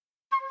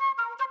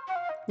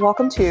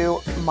Welcome to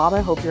Mom, I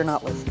Hope You're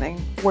Not Listening,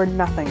 where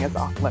nothing is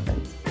off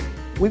limits.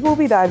 We will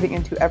be diving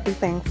into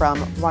everything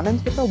from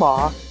run-ins with the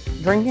law,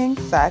 drinking,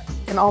 sex,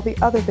 and all the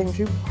other things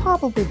you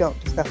probably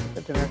don't discuss at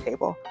the dinner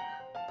table.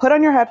 Put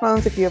on your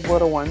headphones if you have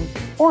little ones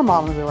or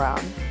moms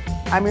around.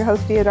 I'm your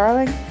host, Dia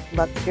Darling.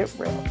 Let's get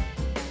real.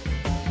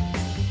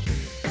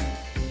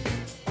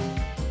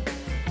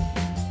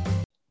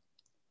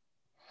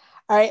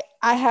 All right,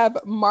 I have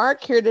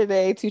Mark here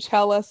today to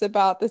tell us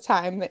about the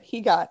time that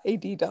he got a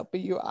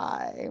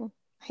DWI.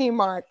 Hey,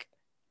 Mark.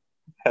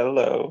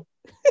 Hello.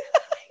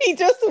 He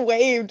just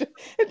waved.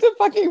 It's a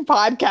fucking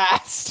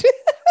podcast.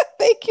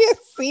 They can't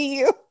see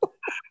you.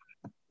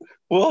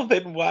 Well,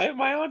 then why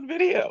am I on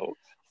video?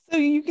 So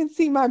you can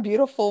see my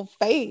beautiful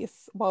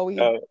face while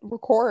we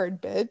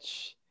record,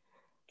 bitch.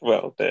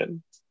 Well,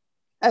 then.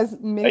 As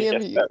many I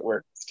of guess you, that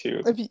works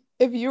too.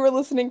 if you were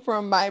listening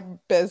from my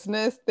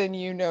business, then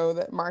you know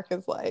that Mark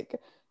is like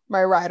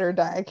my ride or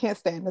die. I can't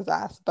stand his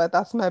ass, but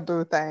that's my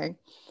boo thing.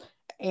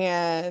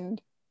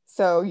 And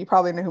so you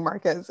probably know who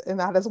Mark is, and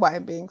that is why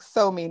I'm being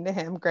so mean to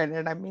him.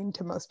 Granted, I'm mean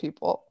to most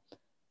people.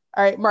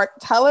 All right, Mark,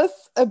 tell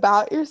us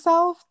about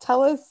yourself.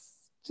 Tell us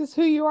just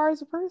who you are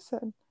as a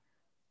person.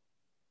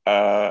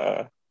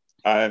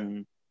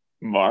 I'm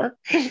Mark.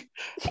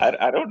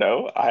 I don't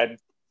know. I'm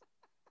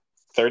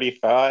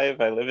 35.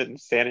 I live in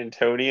San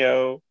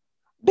Antonio.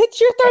 Bitch,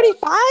 you're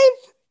 35?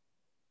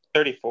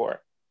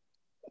 34.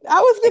 I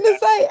was going to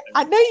say,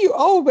 I know you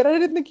old, but I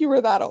didn't think you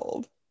were that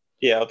old.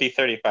 Yeah, I'll be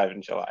 35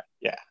 in July.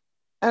 Yeah.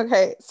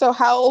 Okay, so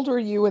how old were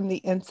you when the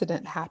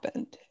incident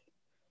happened?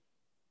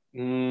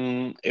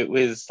 It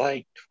was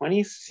like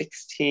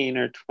 2016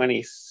 or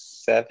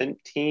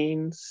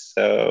 2017.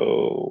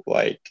 So,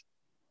 like,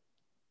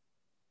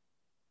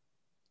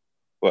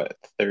 what,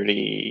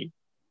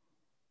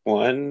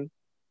 31?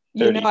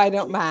 You know, I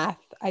don't math.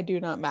 I do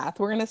not math.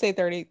 We're going to say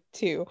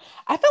 32.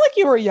 I feel like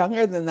you were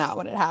younger than that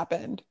when it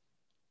happened.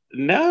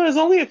 No, it was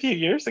only a few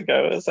years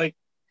ago. It was like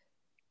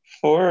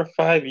 4 or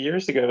 5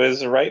 years ago. It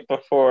was right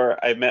before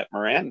I met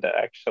Miranda,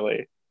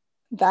 actually.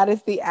 That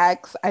is the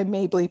ex. I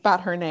may bleep out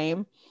her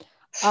name.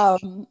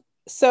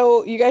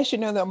 So you guys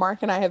should know that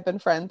Mark and I have been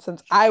friends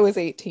since I was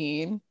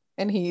 18,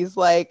 and he's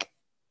like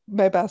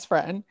my best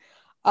friend.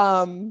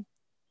 And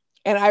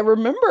I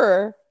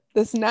remember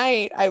this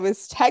night I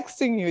was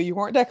texting you. You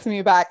weren't texting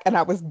me back, and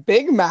I was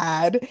big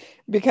mad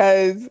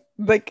because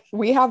like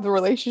we have the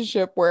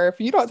relationship where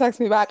if you don't text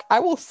me back,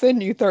 I will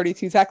send you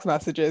 32 text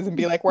messages and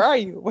be like, "Where are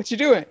you? What you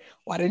doing?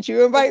 Why didn't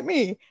you invite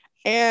me?"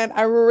 And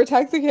I remember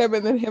texting him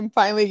and then him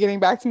finally getting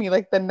back to me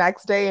like the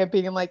next day and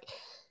being like,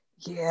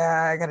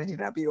 "Yeah, I got a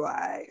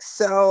DWI."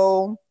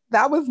 So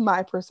that was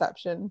my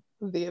perception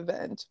of the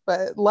event.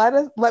 But let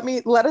us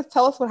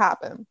tell us what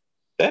happened.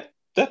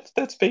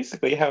 That's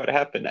basically how it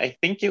happened. I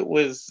think it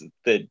was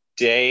the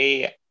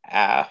day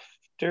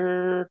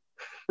after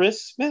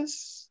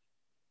Christmas,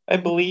 I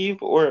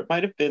believe, or it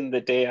might have been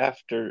the day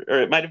after,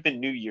 or it might have been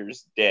New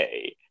Year's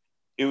Day.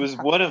 It was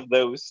one of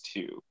those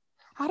two.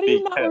 How do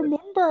you not because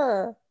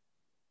remember?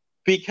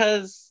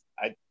 because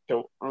I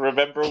don't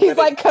remember He's when it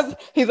like,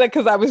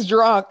 cause I was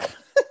drunk.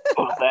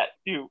 was that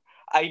too.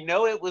 I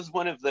know it was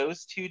one of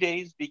those 2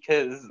 days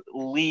because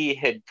Lee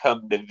had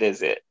come to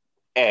visit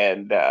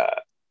and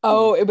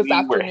Oh, it was we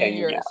after were New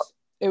hanging out. Year's.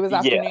 It was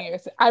after Yeah, New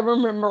Year's. I'm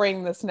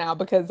remembering this now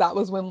because that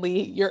was when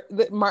Lee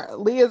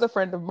is a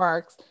friend of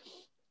Mark's,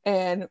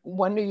 and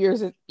one New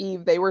Year's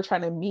Eve they were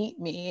trying to meet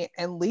me,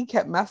 and Lee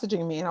kept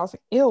messaging me, and I was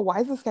like, "Ew, why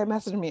is this guy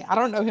messaging me? I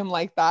don't know him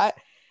like that."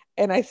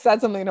 And I said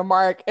something to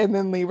Mark, and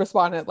then Lee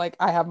responded like,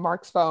 "I have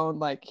Mark's phone.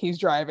 Like he's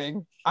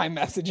driving. I'm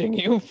messaging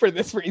you for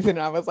this reason."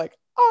 And I was like,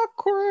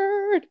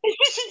 awkward.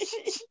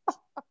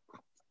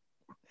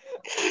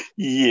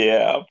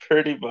 yeah,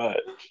 pretty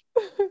much.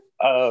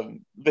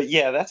 But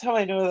yeah, that's how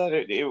I know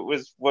that it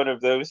was one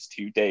of those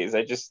 2 days.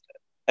 I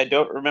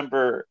don't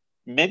remember.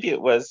 Maybe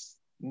it was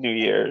New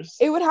Year's.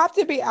 It would have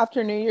to be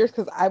after New Year's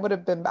because I would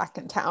have been back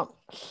in town.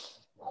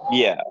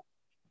 Yeah,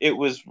 it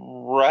was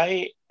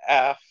right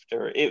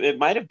after. It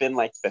might have been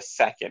like the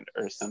second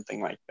or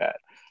something like that.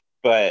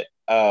 But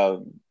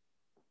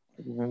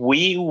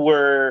we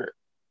were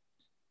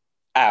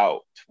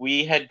out.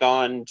 We had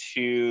gone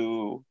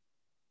to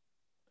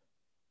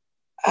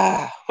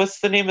what's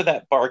the name of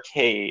that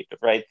barcade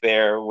right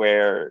there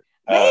where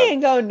They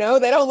ain't gonna know.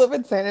 They don't live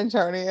in San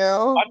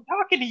Antonio. I'm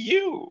talking to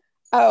you.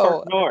 Park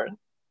Oh, North.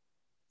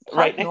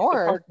 Right Park next to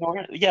North. Park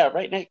North. Yeah,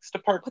 right next to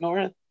Park What,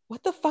 North.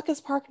 what the fuck is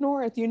Park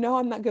North? You know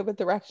I'm not good with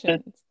The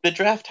directions. the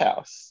draft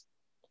house.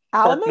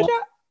 Park Alamo North.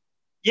 Draft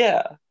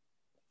Yeah.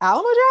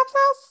 Alamo Draft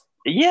House?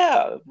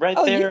 Yeah, right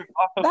Oh, there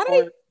off of that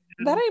ain't Fort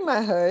that ain't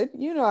my hood.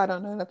 You know I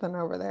don't know nothing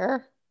over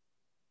there.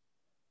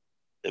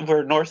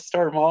 where North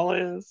Star Mall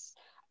is.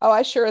 Oh,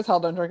 I sure as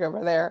hell don't drink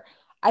over there.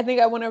 I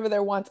think I went over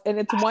there once, and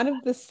it's one of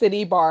the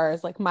city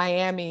bars, like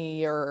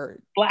Miami or.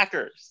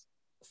 Slackers.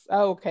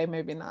 Oh, okay,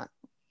 maybe not.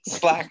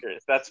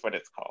 Slackers. That's what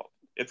it's called.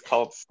 It's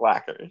called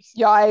Slackers.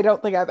 Yeah, I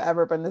don't think I've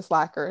ever been to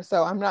Slacker,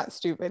 so I'm not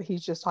stupid.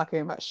 He's just talking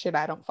about shit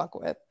I don't fuck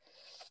with.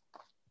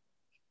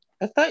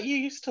 I thought you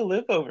used to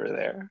live over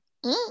there.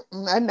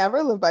 I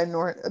never lived by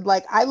North.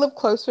 Like I live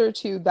closer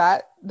to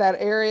that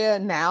area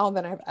now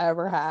than I've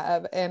ever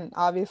have, and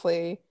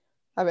obviously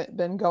I haven't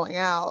been going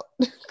out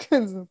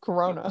because of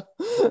Corona.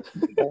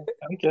 Yeah,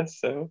 I guess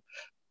so.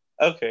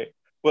 Okay.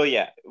 Well,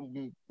 yeah.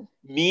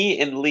 Me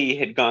and Lee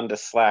had gone to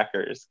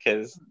Slackers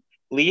because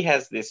Lee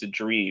has this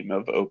dream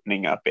of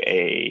opening up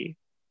a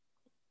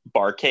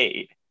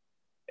barcade.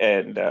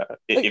 And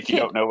if you Can,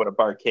 don't know what a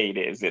barcade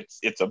is,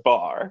 it's a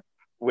bar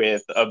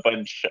with a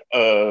bunch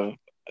of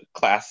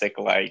classic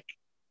like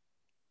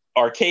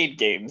arcade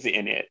games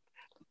in it.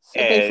 so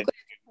And basically,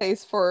 it's a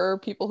place for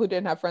people who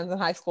didn't have friends in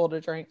high school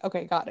to drink.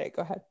 Okay, got it.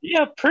 Go ahead.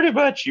 yeah, pretty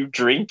much you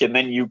drink and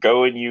then you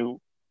go and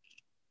you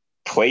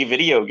play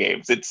video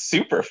games. It's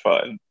super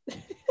fun.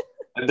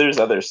 And there's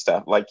other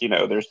stuff like,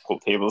 there's pool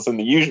tables and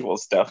the usual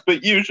stuff,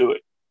 but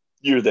usually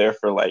you're there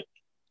for like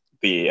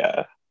the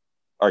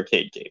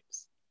arcade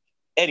games.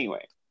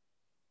 Anyway,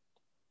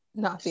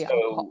 Not the so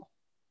alcohol.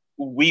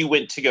 we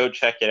went to go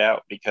check it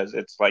out because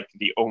it's like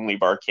the only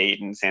barcade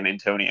in San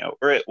Antonio,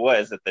 or it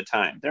was at the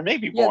time. There may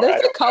be Yeah, more. there's I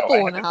a don't know. I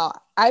couple haven't now.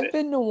 I've been.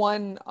 been to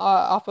one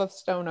off of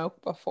Stone Oak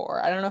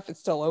before. I don't know if it's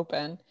still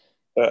open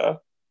Uh,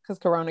 because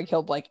Corona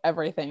killed like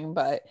everything,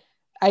 but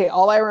I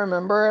all I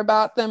remember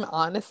about them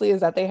honestly is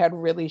that they had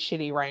really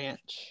shitty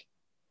ranch,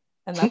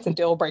 and that's a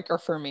deal breaker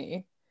for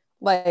me.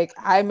 Like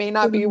I may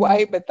not be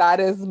white, but that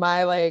is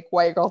my like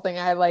white girl thing.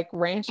 I like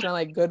ranch and I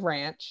like good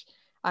ranch.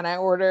 And I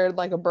ordered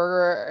like a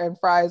burger and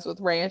fries with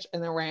ranch,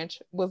 and the ranch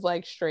was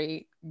like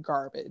straight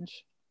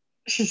garbage.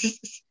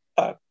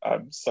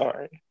 I'm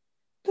sorry.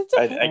 That's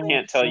I okay.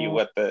 can't tell you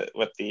what the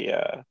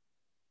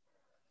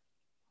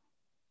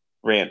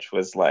ranch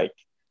was like.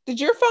 Did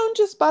your phone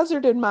just buzz or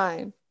did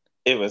mine?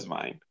 It was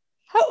mine.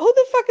 Who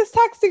the fuck is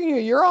texting you?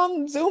 You're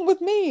on Zoom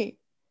with me.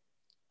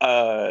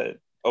 Uh,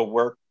 a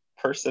work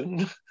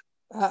person.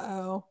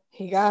 Uh-oh.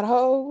 He got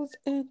hoes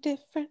in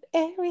different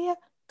area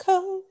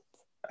codes.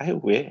 I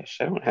wish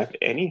I don't have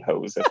any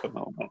hose at the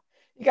moment.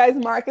 You guys,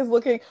 Mark is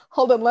looking.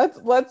 Hold on,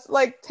 let's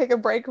like take a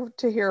break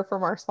to hear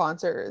from our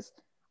sponsors.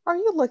 Are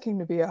you looking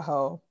to be a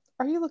hoe?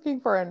 Are you looking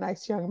for a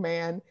nice young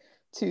man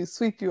to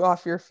sweep you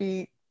off your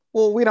feet?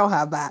 Well, we don't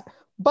have that.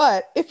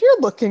 But if you're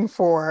looking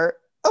for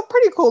a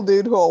pretty cool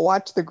dude who will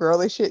watch the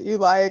girly shit you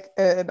like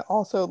and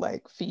also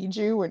like feed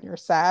you when you're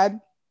sad,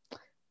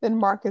 then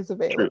Mark is Truth,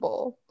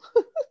 available.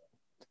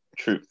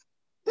 truth.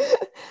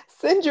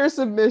 Send your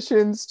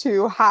submissions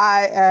to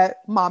hi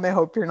at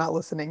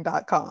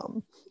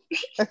momihopeyournotlistening.com.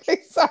 Okay,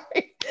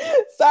 sorry.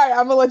 Sorry,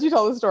 I'm gonna let you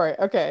tell the story.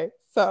 Okay.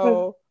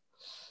 So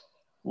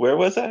Where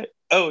was I?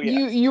 Oh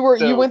yeah. you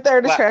So went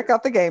there to check Slackers.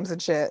 out the games and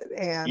shit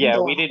and Yeah,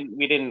 go we on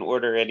didn't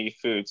order any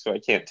food, so I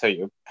can't tell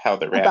you how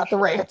the about ranch the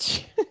was.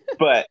 ranch.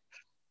 But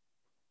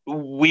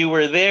we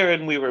were there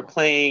and we were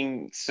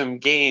playing some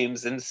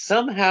games, and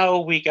somehow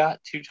we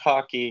got to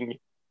talking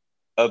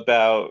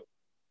about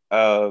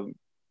um,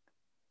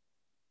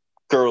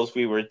 girls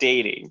we were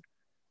dating.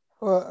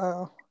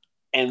 Uh-oh.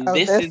 And Oh,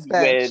 this this is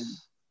bitch. when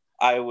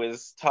I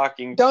was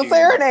talking Don't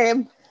say her to.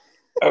 name.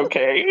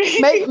 Okay.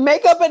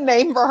 Make up a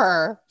name for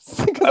her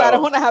because I don't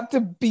Oh, want to have to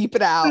beep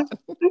it out.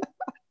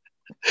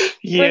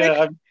 We're gonna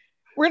yeah.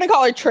 we're gonna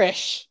call her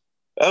Trish.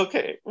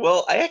 Okay.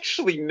 Well, I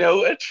actually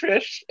know a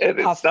Trish, and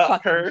Oh it's not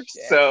fucking her.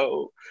 shit.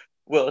 So,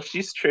 well,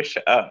 she's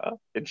Trisha,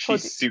 and Told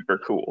she's you. super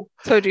cool.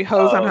 Told you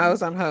hose on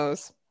hose Um, on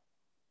hose.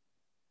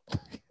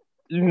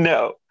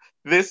 no,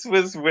 this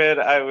was when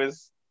I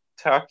was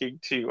talking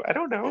to, I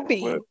don't know,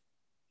 Abby.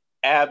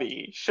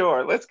 Abby.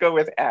 Sure, let's go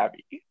with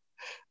Abby.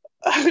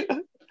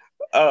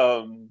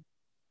 um,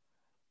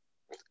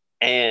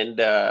 and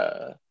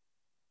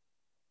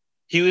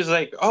he was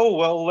like, "Oh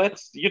well,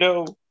 let's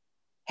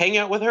hang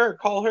out with her,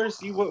 call her,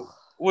 see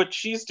what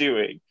she's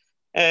doing."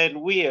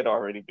 And we had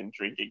already been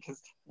drinking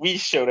because we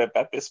showed up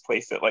at this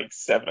place at like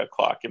 7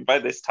 o'clock, and by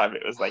this time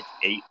it was like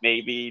 8,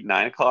 maybe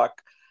 9 o'clock.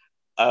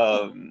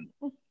 Um,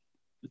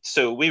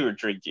 so we were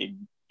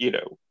drinking,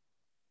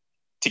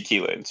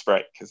 tequila and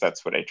Sprite because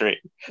that's what I drink.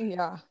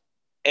 Yeah.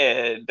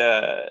 And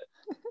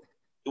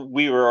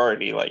we were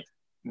already like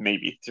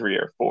maybe 3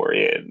 or 4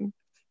 in.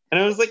 And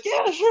I was like,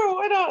 yeah, sure,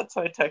 why not?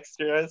 So I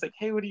texted her. I was like,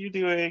 hey, what are you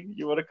doing?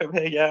 You want to come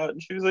hang out?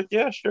 And she was like,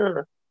 yeah,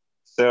 sure.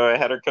 So I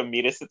had her come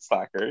meet us at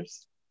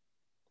Slackers.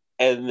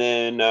 And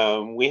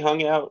then we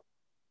hung out.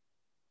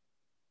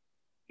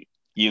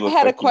 You I look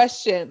had a like you.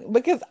 question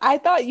because I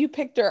thought you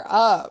picked her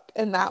up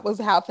and that was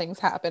how things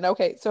happened.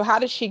 Okay, so how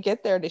did she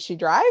get there? Did she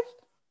drive?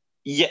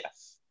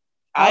 Yes.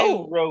 I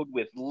Oh. rode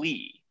with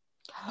Lee.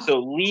 So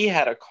Lee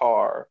had a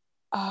car.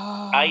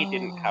 I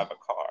didn't Oh. have a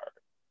car.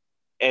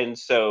 And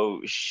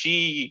so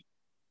she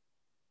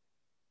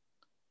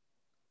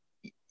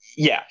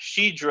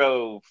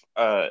drove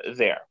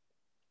there.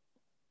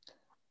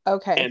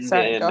 Okay, And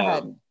sorry, go then,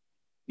 ahead.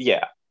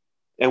 yeah.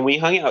 And we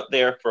hung out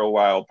there for a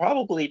while,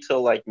 probably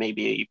till like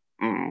maybe,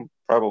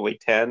 probably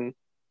 10:30,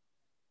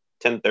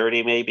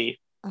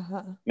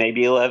 Uh-huh.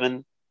 maybe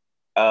 11.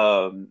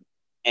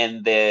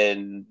 And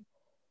then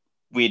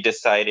we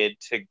decided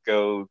to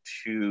go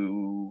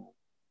to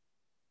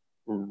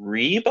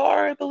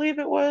Rebar, I believe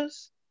it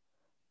was.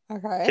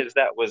 Okay. because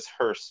that was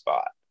her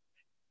spot.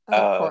 Of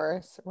Uh,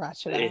 course,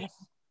 ratchet eh, ass.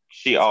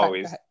 she Sorry, go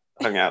always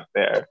hung out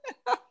there.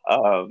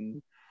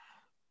 Um,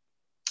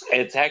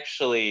 it's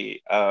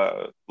actually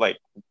like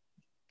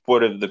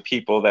one of the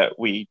people that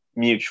we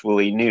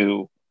mutually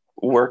knew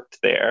worked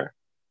there.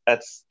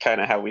 That's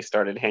kind of how we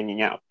started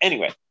hanging out.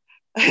 Anyway,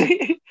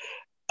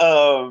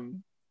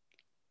 um,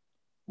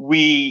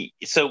 we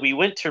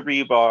went to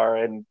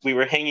Rebar and we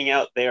were hanging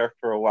out there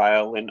for a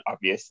while and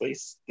obviously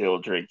still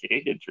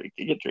drinking and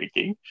drinking and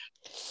drinking.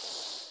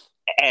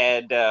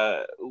 And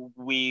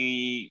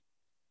we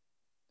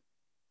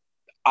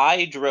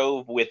I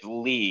drove with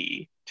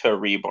Lee to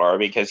Rebar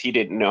because he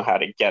didn't know how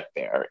to get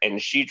there,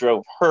 and she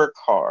drove her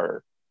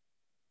car,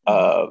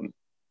 Mhm. um,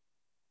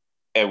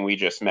 and we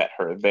just met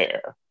her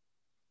there.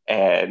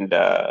 And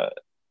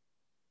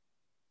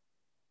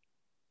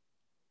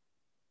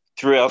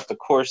throughout the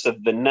course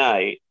of the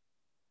night,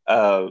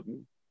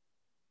 um,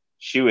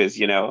 she was,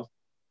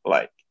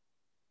 like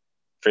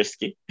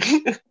frisky.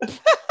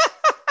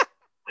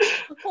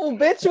 Well,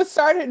 bitch was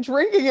started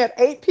drinking at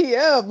 8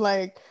 p.m.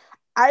 Like,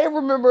 I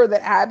remember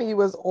that Abby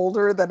was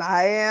older than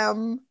I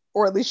am,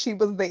 or at least she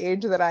was the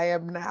age that I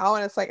am now.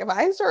 And it's like, if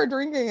I start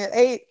drinking at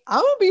 8,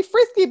 I'm gonna be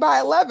frisky by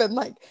 11.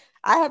 Like,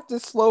 I have to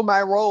slow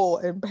my roll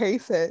and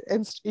pace it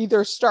and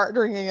either start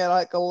drinking at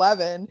like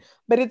 11.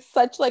 But it's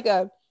such like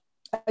a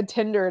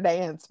tender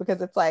dance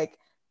because it's like,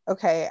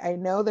 okay, I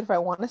know that if I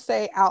want to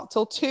stay out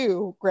till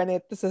 2,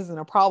 granted, this isn't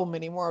a problem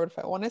anymore, but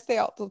if I want to stay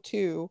out till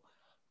 2,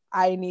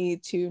 I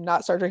need to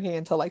not start drinking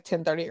until like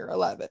 10:30 or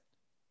 11.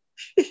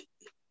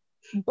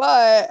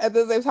 But at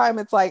the same time,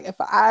 it's like if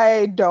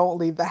I don't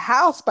leave the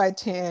house by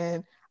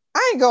 10,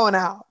 I ain't going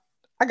out.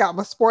 I got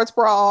my sports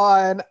bra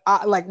on.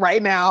 Like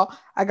right now,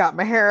 I got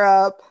my hair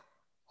up.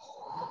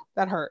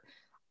 That hurt.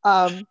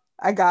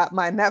 I got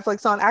my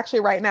Netflix on.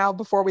 Actually, right now,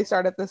 before we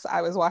started this,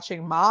 I was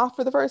watching Ma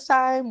for the first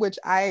time, which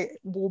I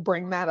will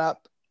bring that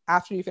up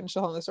after you finish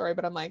telling the story.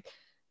 But I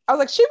was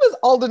like, she was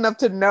old enough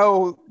to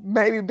know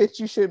maybe, bitch,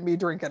 you shouldn't be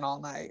drinking all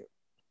night.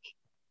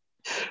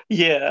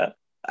 Yeah,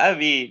 I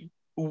mean,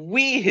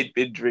 we had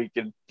been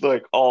drinking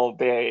like all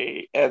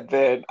day, and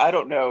then I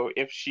don't know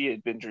if she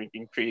had been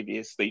drinking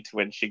previously to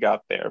when she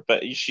got there,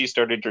 but she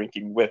started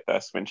drinking with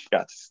us when she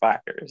got to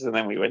Slackers, and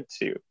then we went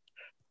to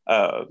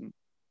um,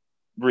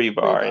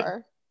 Rebar, and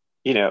Rebar.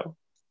 you know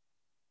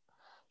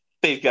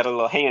they've got a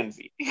little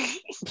handsy,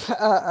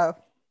 Uh oh.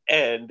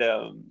 and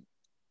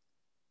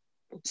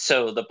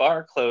so the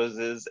bar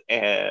closes,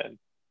 and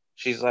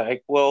she's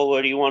like, "Well,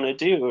 what do you want to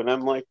do?" And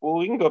I'm like, "Well,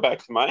 we can go back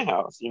to my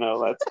house.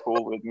 That's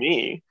cool with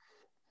me."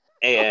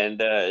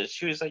 And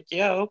she was like,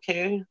 "Yeah,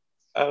 okay,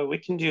 we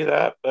can do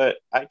that, but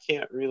I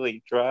can't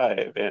really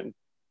drive, and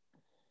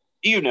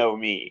you know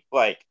me,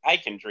 like I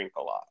can drink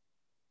a lot."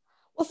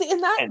 Well, see,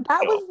 and that And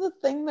that so, was the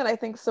thing that I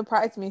think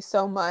surprised me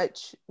so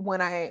much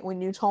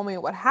when you told me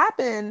what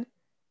happened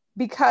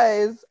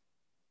because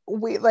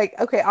we like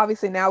okay,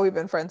 obviously now we've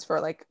been friends for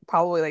like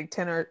probably like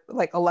 10 or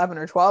like 11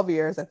 or 12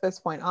 years at this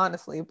point,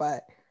 honestly,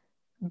 but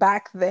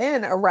back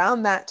then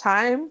around that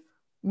time,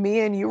 me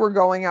and you were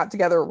going out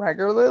together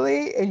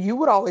regularly and you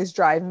would always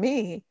drive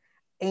me.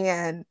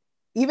 And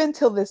even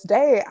till this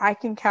day, I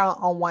can count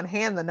on one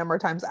hand the number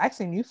of times I've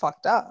seen you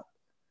fucked up.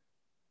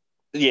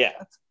 yeah,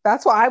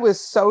 That's why I was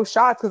so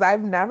shocked because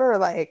I've never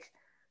like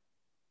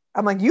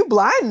I'm like you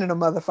blinding a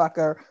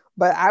motherfucker,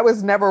 but I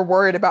was never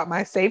worried about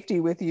my safety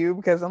with you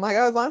because I'm like,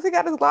 oh, as long as he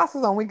got his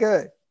glasses on, we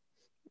good.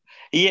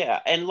 yeah,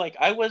 and like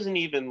I wasn't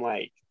even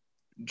like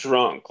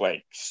drunk,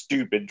 like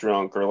stupid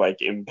drunk or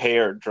like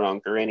impaired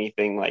drunk or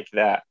anything like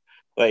that.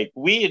 Like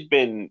we had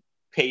been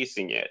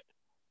pacing it,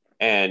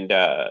 and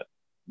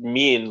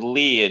me and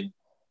Lee had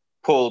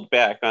pulled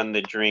back on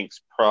the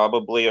drinks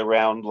probably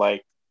around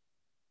like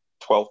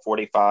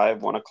 12:45,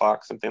 1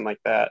 o'clock, something like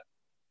that.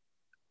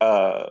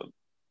 Uh,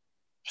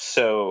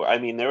 so I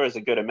mean, there was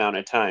a good amount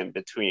of time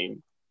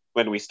between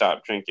when we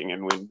stopped drinking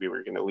and when we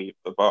were going to leave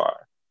the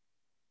bar.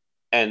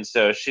 And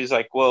so she's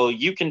like, "Well,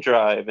 you can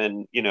drive,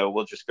 and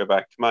we'll just go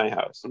back to my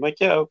house." I'm like,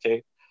 "Yeah,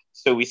 okay."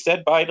 So we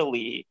said bye to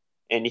Lee,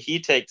 and he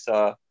takes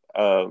off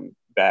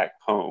back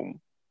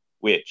home,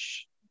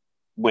 which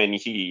when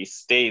he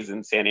stays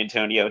in San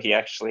Antonio, he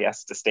actually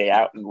has to stay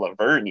out in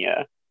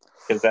Lavernia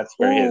because that's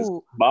where his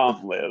Ooh,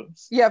 mom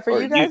lives yeah, for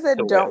or you guys used to that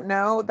live. don't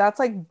know, that's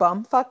like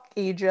bumfuck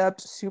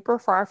Egypt, super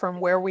far from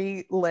where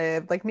we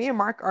live. Like me and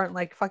Mark aren't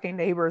like fucking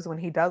neighbors when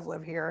he does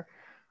live here.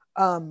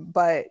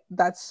 But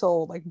that's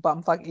so like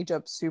bumfuck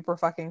Egypt, super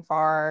fucking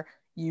far.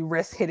 You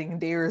risk hitting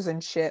deers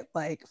and shit.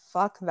 Like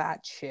fuck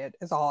that shit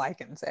is all I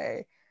can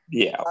say.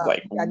 Yeah,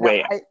 like Yeah, no,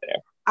 way out there.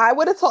 I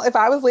would have told if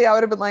I was Lee, I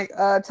would have been like,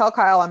 tell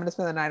Kyle I'm gonna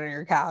spend the night on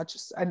your couch.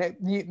 I know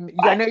you're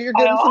I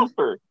getting some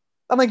offered.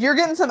 I'm like, you're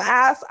getting some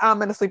ass. I'm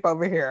gonna sleep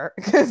over here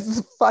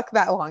because fuck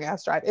that long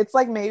ass drive. It's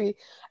like maybe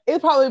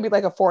it'd probably be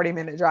like a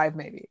 40-minute drive,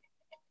 maybe.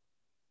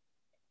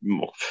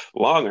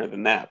 Longer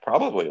than that,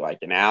 probably like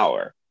an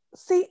hour.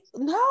 See,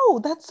 no,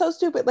 that's so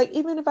stupid. Like,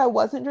 even if I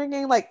wasn't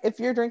drinking, like if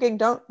you're drinking,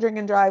 don't drink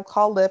and drive,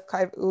 call Lyft,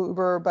 call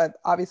Uber. But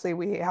obviously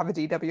we have a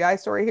DWI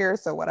story here,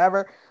 so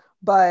whatever.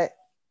 But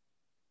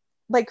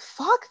like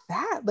fuck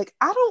that. Like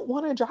I don't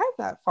want to drive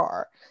that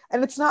far.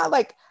 And it's not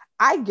like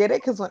I get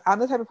it because when I'm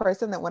the type of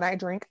person that when I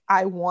drink,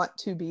 I want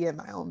to be in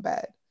my own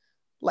bed.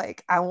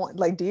 Like I want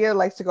like Dia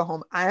likes to go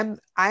home. I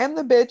am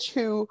the bitch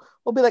who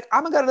will be like,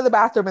 I'm gonna go to the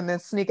bathroom and then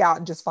sneak out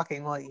and just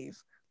fucking leave.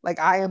 Like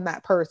I am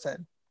that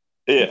person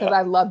because Yeah.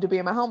 I love to be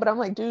in my home. But I'm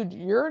like, dude,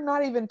 you're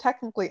not even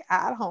technically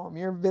at home.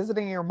 You're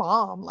visiting your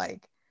mom.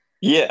 Like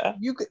Yeah.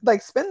 you could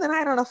like spend the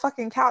night on a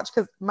fucking couch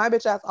because my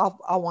bitch ass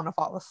I'll want to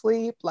fall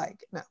asleep.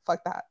 Like, no,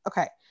 fuck that.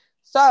 Okay.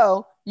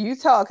 So you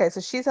tell okay,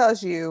 so she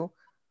tells you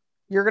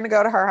you're gonna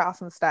go to her house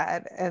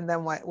instead, and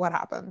then what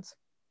happens?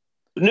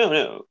 No,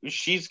 no,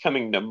 she's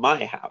coming to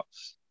my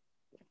house.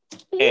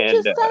 You And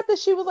just said that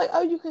she was like,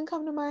 oh, you can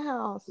come to my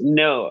house.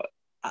 no,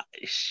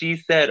 she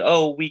said,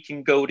 "Oh, we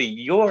can go to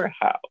your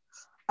house."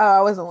 Oh,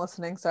 I wasn't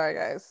listening. Sorry,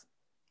 guys.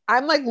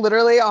 I'm like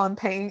literally on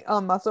pain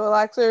on muscle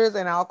relaxers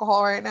and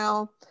alcohol right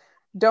now.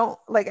 Don't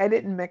like I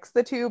didn't mix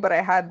the two, but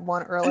I had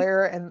one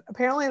earlier, and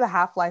apparently the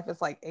half life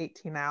is like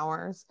 18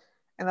 hours,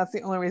 and that's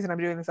the only reason I'm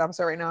doing this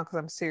episode right now because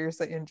I'm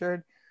seriously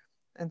injured,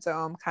 and so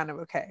I'm kind of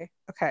okay.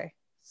 Okay,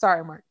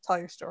 sorry, Mark. Tell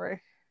your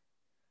story.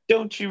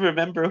 Don't you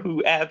remember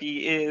who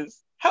Abby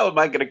is? How am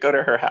I going to go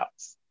to her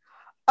house?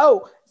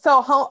 Oh,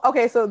 so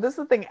okay, so this is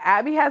the thing.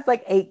 Abby has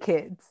like 8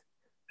 kids.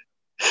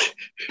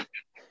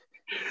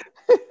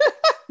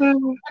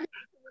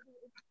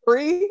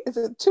 Three? Is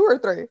it two or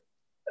three?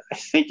 I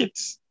think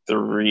it's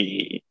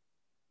 3,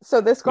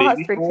 So this girl has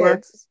maybe three 4.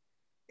 kids.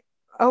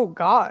 Oh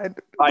God.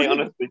 I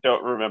honestly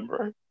don't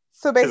remember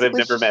So because I've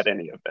basically, never met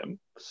any of them.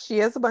 she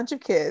has a bunch of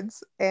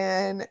kids,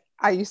 and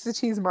I used to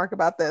tease Mark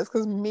about this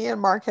because me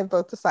and Mark have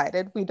both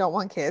decided we don't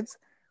want kids.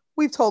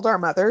 We've told our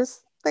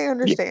mothers; they Yeah.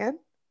 understand.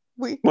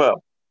 We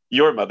Well,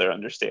 your mother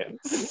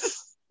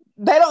understands.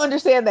 they don't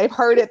understand. They've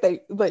heard it.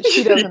 But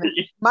she doesn't.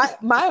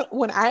 My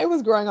when I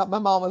was growing up, my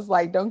mom was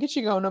like, "Don't get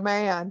you no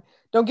man.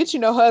 Don't get you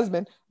no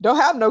husband. Don't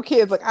have no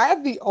kids." Like I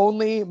have the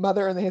only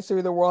mother in the history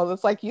of the world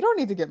that's like, "You don't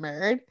need to get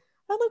married."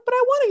 I'm like, "But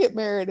I want to get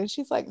married," and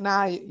she's like,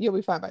 "Nah, you'll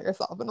be fine by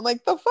yourself." And I'm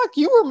like, "The fuck?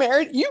 You were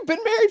married? You've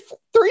been married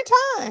 3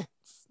 times."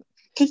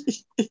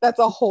 That's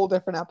a whole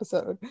different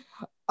episode.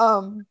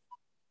 Um,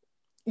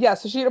 yeah.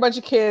 So she had a bunch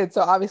of kids.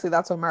 So obviously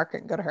that's why Mark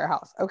couldn't go to her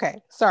house.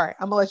 Okay, sorry.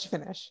 I'm gonna let you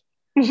finish.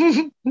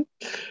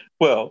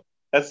 Well,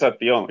 that's not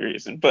the only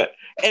reason, but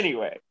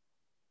anyway,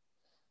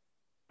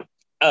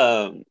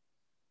 um,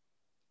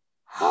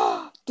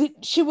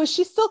 Did she was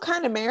she still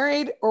kind of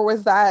married or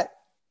was that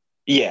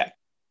yeah,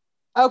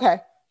 okay?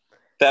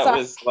 that Sorry.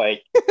 was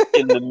like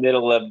in the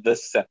middle of the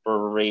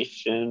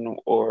separation,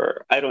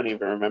 or I don't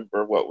even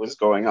remember what was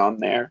going on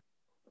there.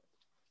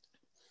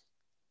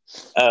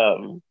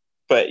 Um,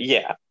 but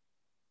yeah,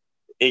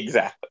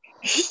 exactly.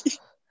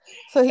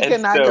 So he And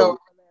could not go so over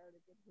there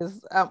to get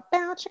his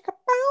bow chicka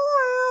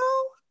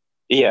bow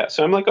yeah,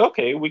 so I'm like,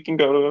 okay, we can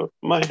go to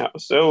my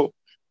house. So,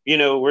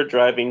 we're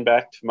driving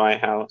back to my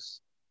house,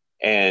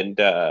 and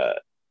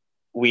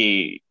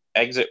we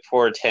exit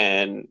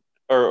 410,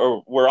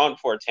 or we're on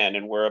 410,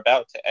 and we're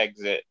about to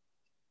exit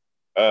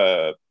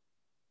uh,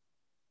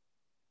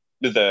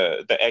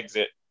 the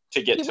exit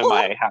to get to People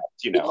have my house.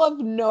 people have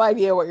no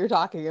idea what you're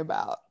talking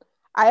about.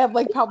 I have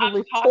like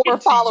probably I'm four talking to you.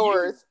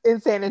 followers in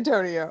San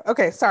Antonio.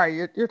 Okay, sorry,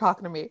 you're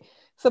talking to me.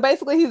 So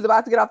basically, he's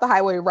about to get off the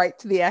highway right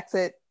to the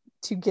exit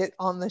to get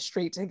on the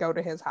street to go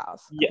to his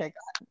house. Yeah, Okay,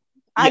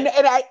 I yeah. know,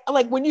 and I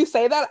like when you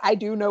say that, I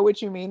do know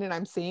what you mean, and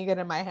I'm seeing it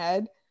in my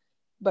head.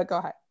 But go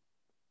ahead.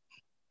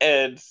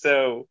 And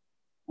so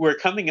we're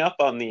coming up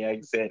on the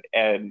exit,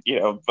 and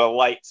the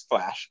lights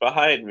flash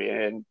behind me,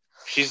 and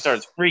she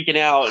starts freaking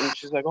out, and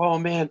she's like, "Oh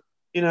man,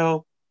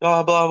 blah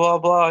blah blah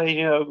blah,"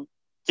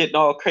 getting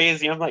all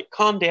crazy. I'm like,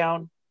 "Calm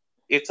down,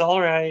 it's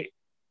all right.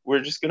 We're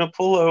just gonna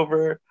pull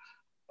over."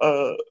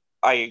 Uh,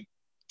 I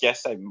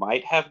guess I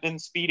might have been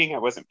speeding. I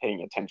wasn't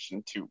paying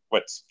attention to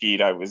what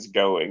speed I was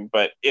going,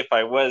 but if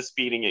I was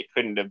speeding, it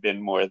couldn't have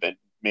been more than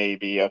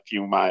maybe a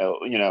few miles,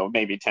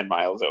 maybe 10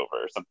 miles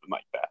over or something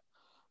like that.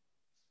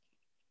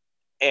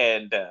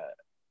 And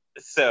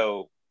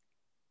so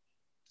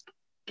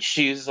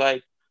she's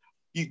like,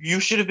 you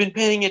should have been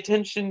paying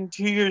attention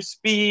to your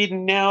speed.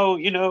 And now,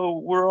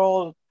 we're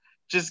all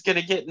just going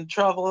to get in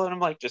trouble. And I'm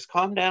like, just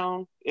calm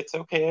down. It's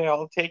okay.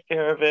 I'll take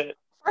care of it.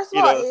 First of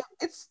You all, know,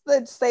 it's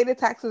the state of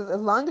Texas.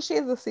 As long as she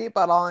has a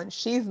seatbelt on,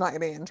 she's not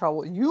getting in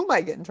trouble. You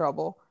might get in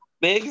trouble.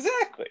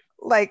 exactly.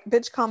 Like,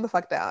 bitch, calm the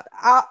fuck down.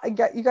 I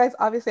get you guys.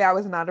 Obviously, I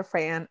was not a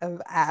fan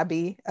of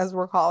Abby, as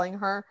we're calling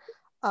her.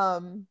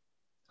 Um,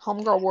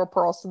 Homegirl wore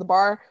pearls to the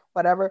bar.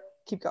 Whatever.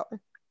 Keep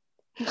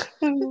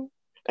going.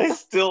 I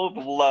still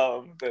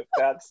love that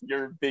that's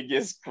your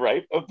biggest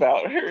gripe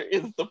about her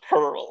is the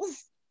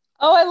pearls.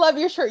 Oh, I love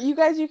your shirt. You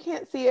guys, you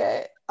can't see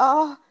it.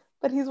 Oh,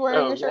 but he's wearing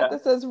Oh, a shirt yeah.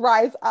 that says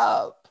 "Rise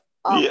Up."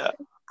 Oh, Yeah.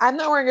 I'm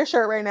not wearing a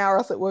shirt right now, or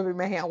else it would be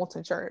my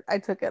Hamilton shirt. I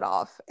took it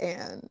off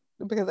and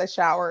because I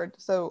showered,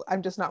 so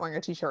I'm just not wearing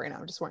a t-shirt right now.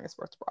 I'm just wearing a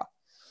sports bra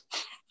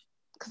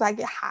because I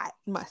get hot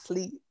in my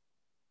sleep,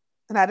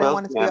 and I didn't Well,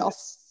 want it to be yeah. all.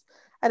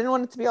 I didn't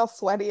want it to be all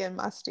sweaty and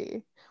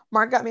musty.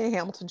 Mark got me a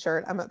Hamilton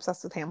shirt. I'm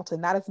obsessed with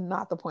Hamilton. That is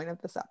not the point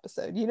of this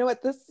episode. You know what?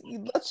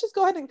 Let's just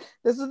go ahead and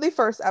this is the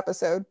first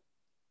episode.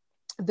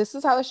 This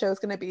is how the show is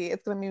going to be.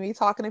 It's going to be me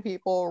talking to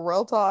people,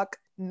 real talk,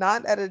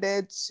 not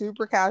edited,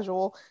 super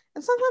casual.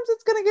 And sometimes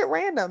it's going to get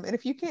random. And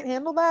if you can't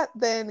handle that,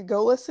 then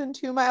go listen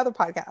to my other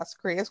podcast,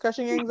 Creative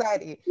Crushing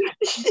Anxiety.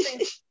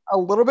 A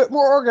little bit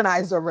more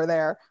organized over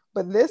there.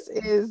 But this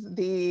is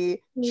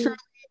the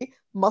truly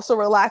muscle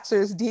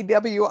relaxers,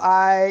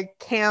 DWI,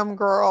 cam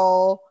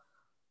girl,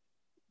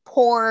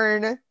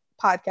 porn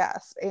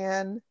podcast.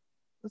 And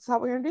that's how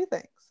we're going to do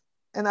things.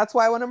 And that's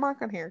why I want to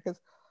Mark on here because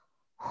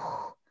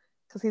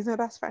he's my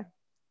best friend.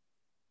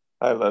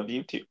 I love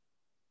you too.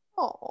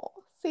 Oh,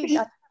 see,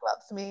 that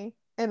loves me.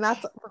 And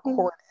that's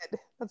recorded.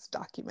 That's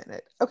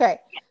documented. Okay.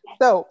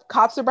 So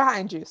cops are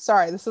behind you.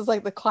 Sorry, this is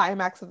like the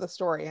climax of the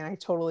story, and I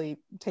totally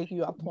take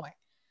you off point.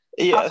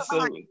 Yeah, Cops are so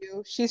behind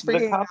you. She's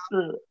freaking out.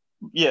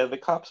 The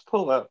cops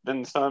pull up,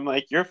 and so I'm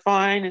like, "You're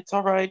fine. It's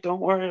all right. Don't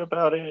worry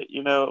about it."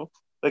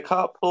 The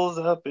cop pulls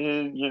up,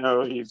 and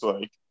he's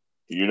like,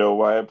 "You know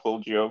why I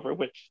pulled you over?"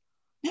 Which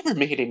never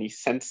made any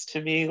sense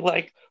to me.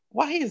 Like,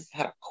 why is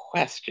that a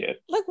question?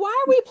 Like,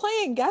 why are we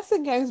playing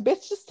guessing games?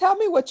 Bitch, just tell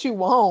me what you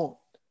want.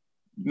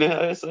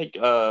 No, it's like,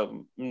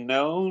 no,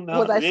 not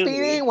Was I really.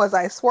 speeding? Was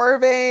I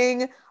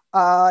swerving? Is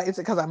it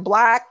because I'm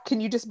black?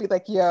 Can you just be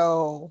like,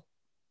 yo,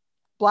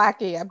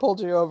 Blackie, I pulled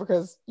you over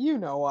because you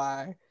know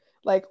why.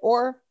 Like,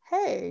 or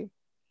hey,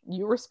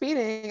 you were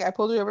speeding. I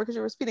pulled you over because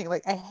you were speeding.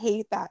 Like, I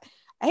hate that.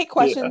 I hate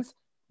questions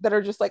that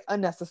are just like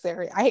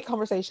unnecessary. I hate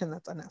conversation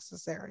that's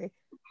unnecessary.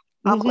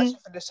 I'll let you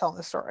finish telling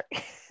the story.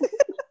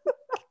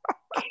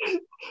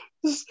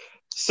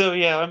 So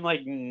yeah, I'm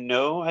like,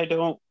 no, I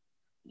don't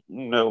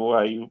know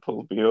why you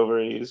pulled me over.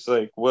 And he's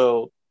like,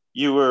 well,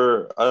 you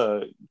were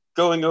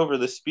going over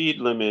the speed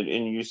limit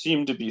and you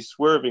seem to be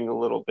swerving a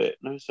little bit.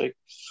 And I was like,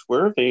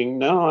 swerving?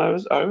 No,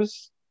 I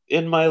was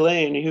in my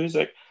lane. And he was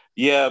like,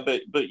 yeah,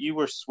 but you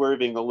were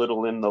swerving a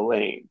little in the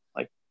lane.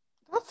 Like,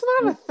 That's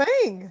not a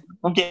thing.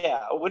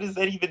 yeah, what does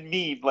that even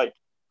mean? Like,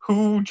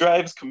 who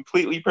drives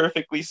completely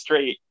perfectly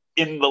straight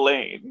in the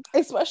lane?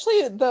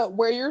 Especially the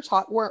where you're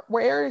talking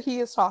where he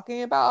is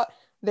talking about,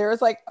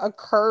 there's like a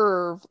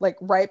curve like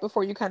right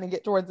before you kind of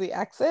get towards the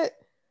exit.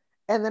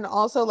 And then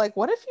also like,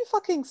 what if you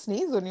fucking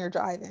sneeze when you're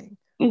driving?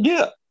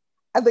 Yeah.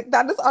 I like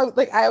that is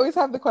like I always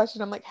have the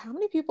question. I'm like, how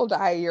many people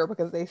die a year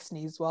because they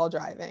sneezed while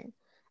driving?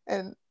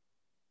 And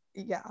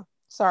yeah,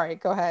 sorry,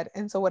 go ahead.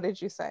 And so what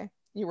did you say?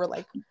 You were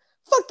like,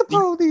 fuck the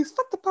police,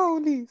 fuck the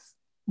police.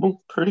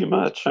 Well, pretty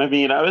much. I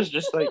mean, I was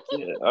just like,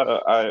 yeah,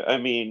 I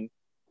mean,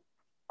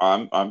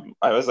 I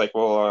was like,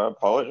 well, I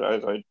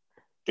apologize. I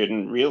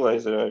didn't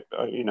realize it.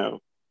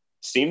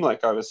 Seemed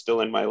like I was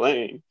still in my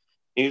lane.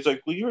 He was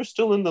like, well, you were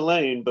still in the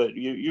lane, but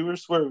you were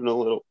swerving a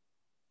little.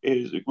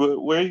 He's like,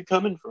 where are you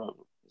coming from?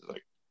 He's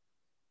like,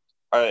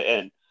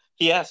 and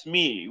he asked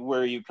me,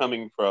 where are you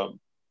coming from?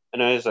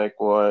 And I was like,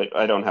 well,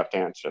 I don't have to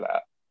answer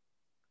that.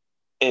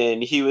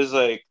 And he was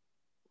like,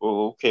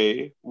 well,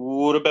 okay,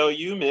 what about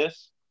you,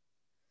 miss?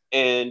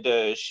 And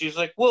she's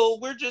like, well,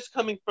 we're just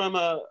coming from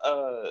a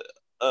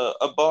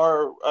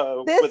bar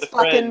with This a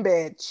fucking friend.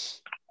 bitch.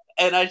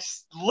 And I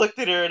just looked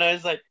at her and I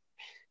was like,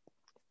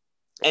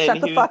 and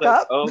Shut the he was fuck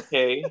like, up.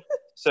 okay,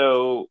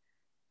 so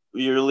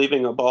you're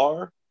leaving a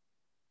bar?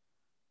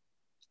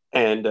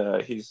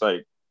 And he's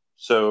like,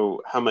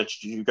 so how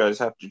much do you guys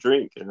have to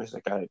drink? And I was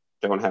like, I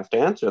don't have to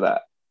answer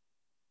that.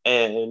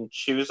 And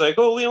she was like,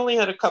 oh, we only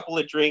had a couple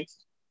of drinks.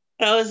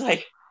 And I was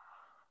like,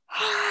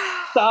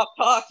 stop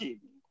talking.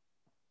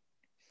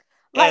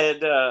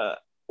 Like, And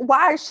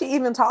why is she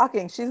even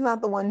talking? She's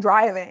not the one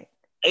driving.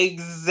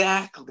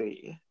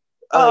 exactly.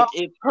 Oh. Like,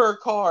 it's her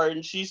car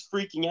and she's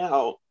freaking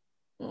out.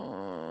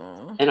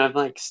 Mm. And I'm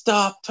like,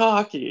 stop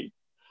talking.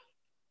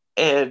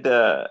 And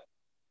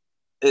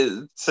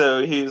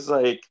so he's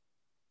like,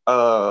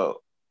 uh,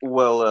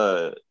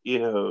 well,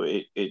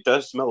 it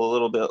does smell a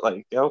little bit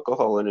like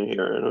alcohol in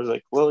here. And I was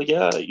like, well,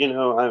 yeah,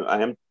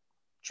 I am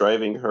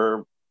driving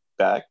her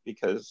back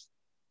because,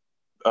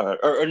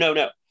 or no,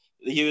 no.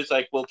 He was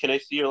like, well, can I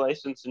see your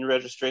license and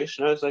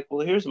registration? I was like,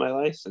 well, here's my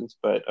license,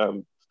 but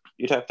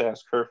you'd have to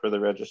ask her for the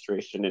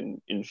registration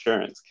and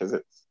insurance because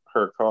it's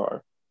her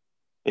car.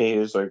 And he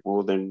was like,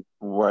 well, then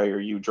why are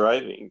you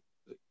driving?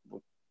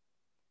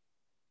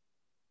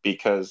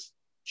 Because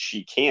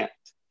she can't.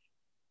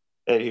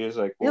 And he was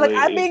like, You're well, like,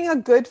 I'm being a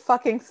good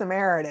fucking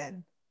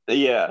Samaritan.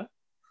 yeah.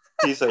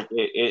 He's like,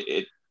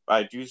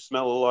 I do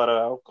smell a lot of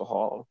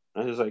alcohol.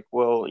 And he's like,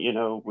 well,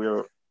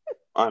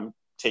 I'm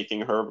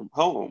taking her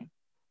home.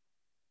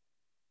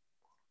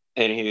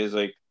 And he was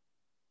like,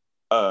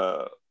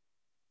 uh,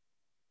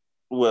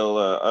 well,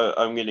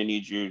 I'm going to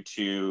need you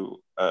to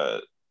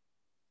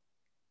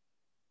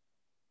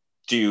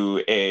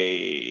do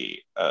a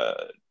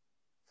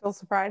Field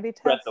sobriety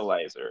test.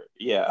 breathalyzer.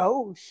 Yeah.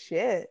 Oh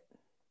shit.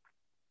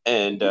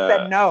 And He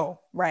said no.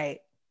 Right.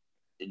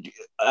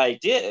 I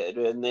did.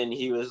 And then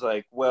he was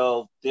like,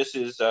 well,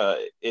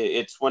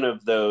 it's one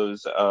of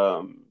those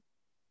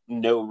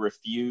no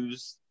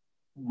refuse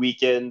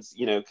weekends,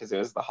 because it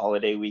was the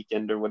holiday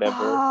weekend or whatever.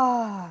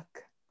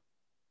 Fuck.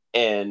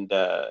 And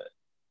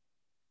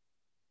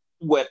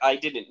what I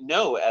didn't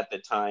know at the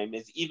time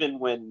is even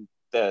when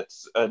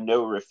that's a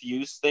no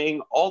refuse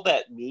thing, all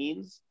that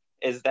means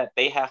is that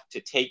they have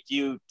to take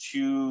you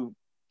to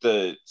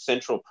the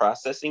central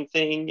processing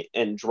thing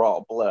and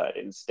draw blood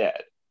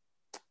instead.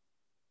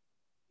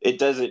 It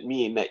doesn't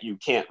mean that you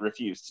can't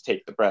refuse to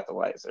take the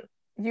breathalyzer.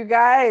 You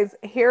guys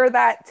hear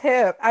that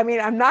tip. I mean,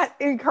 I'm not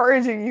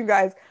encouraging you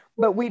guys,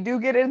 but we do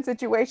get in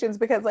situations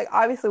because, like,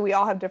 obviously we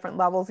all have different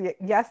levels.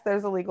 Yes,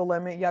 there's a legal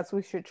limit. Yes,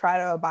 we should try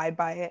to abide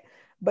by it.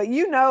 But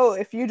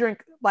if you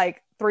drink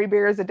like 3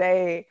 beers a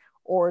day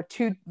or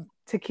 2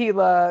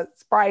 tequila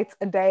sprites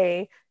a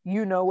day,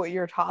 you know what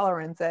your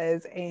tolerance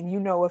is, and you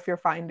know if you're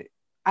fine.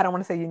 I don't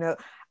want to say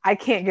I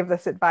can't give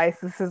this advice.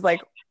 This is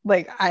like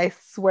I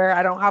swear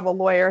I don't have a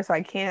lawyer, so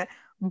I can't.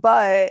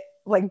 But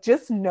like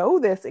just know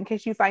this in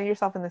case you find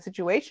yourself in the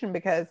situation,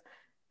 because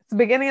it's the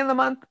beginning of the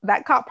month.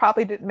 That cop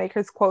probably didn't make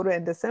his quota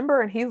in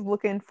December and he's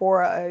looking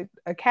for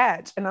a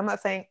catch. And I'm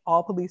not saying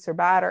all police are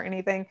bad or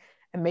anything.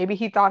 And maybe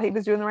he thought he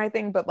was doing the right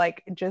thing, but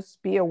like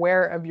just be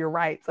aware of your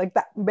rights. Like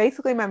that,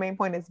 basically my main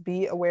point is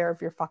be aware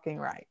of your fucking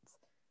rights.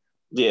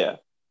 Yeah.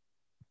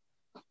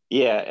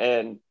 Yeah.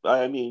 And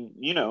I mean,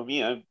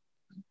 me, I'm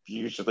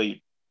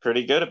usually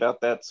pretty good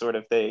about that sort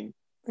of thing.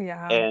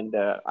 Yeah. And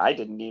I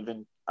did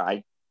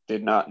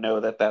not know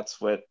that that's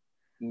what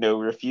no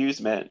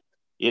refuse meant,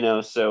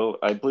 so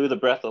I blew the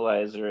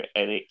breathalyzer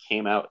and it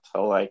came out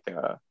to like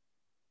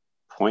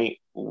 0.10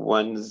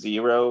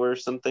 or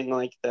something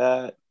like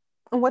that.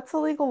 And what's the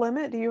legal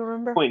limit? Do you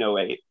remember?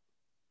 0.08.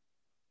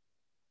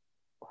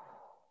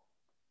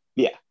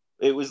 Yeah,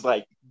 it was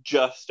like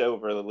just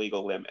over the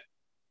legal limit.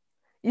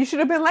 You should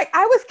have been like,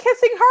 I was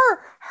kissing her.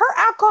 Her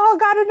alcohol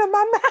got into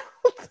my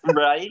mouth.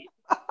 Right?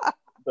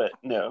 But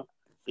no.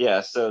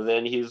 Yeah, so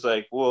then he's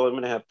like, well, I'm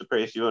going to have to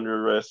place you under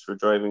arrest for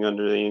driving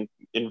under the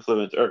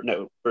influence, or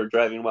no, for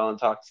driving while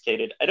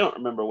intoxicated. I don't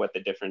remember what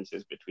the difference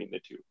is between the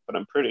two, but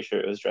I'm pretty sure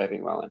it was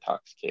driving while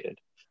intoxicated.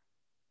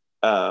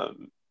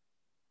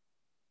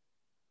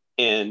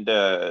 And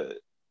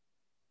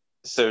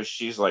so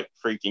she's like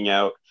freaking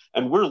out,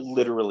 and we're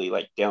literally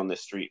like down the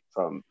street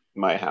from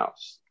my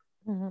house.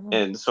 Mm-hmm.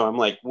 And so I'm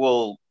like,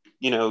 well,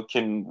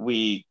 can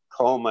we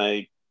call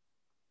my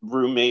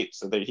roommate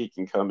so that he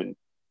can come and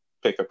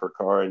pick up her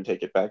car and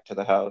take it back to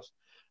the house?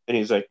 And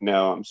he's like,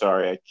 no, I'm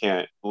sorry, I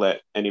can't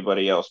let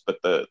anybody else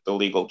but the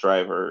legal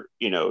driver,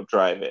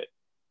 drive it.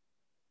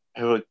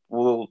 I was like,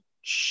 well,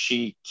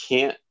 she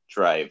can't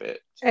drive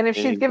it. And if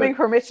she's giving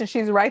permission,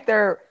 she's right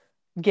there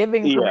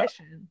giving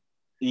permission.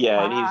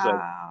 Yeah,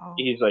 wow.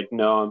 And he's like,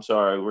 no, I'm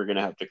sorry, we're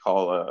gonna have to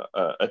call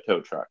a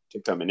tow truck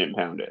to come and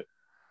impound it.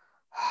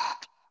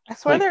 I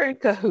swear they're in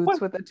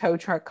cahoots with the tow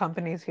truck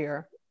companies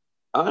here.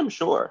 I'm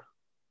sure.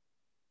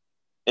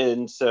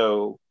 And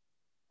so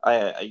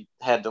I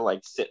had to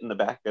like sit in the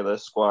back of the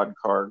squad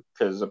car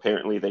because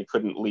apparently they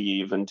couldn't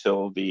leave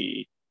until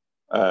the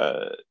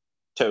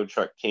tow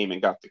truck came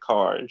and got the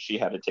car, and she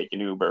had to take an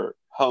Uber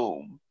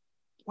home.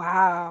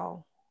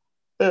 Wow.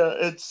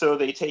 And so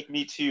they take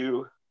me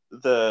to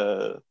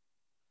the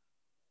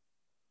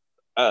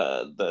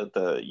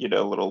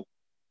little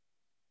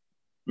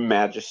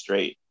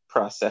magistrate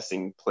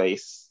processing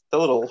place, the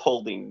little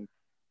holding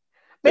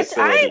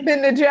facility. Bitch, I ain't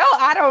been to jail.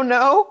 I don't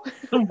know.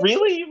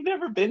 Really? You've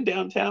never been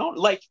downtown?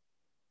 Like,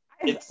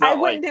 it's not I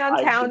went like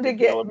downtown to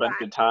get a bunch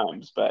of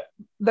times, but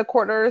the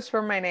court orders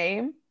for my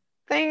name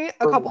thing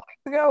a couple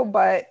weeks ago,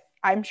 but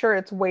I'm sure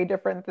it's way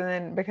different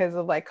than because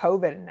of like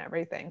COVID and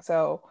everything.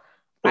 So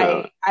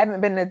I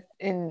haven't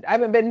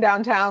been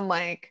downtown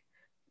like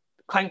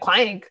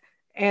clank,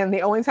 and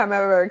the only time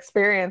I've ever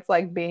experienced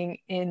like being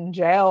in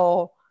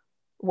jail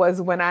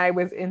was when I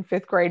was in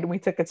 5th grade and we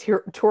took a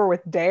tour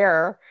with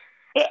Dare,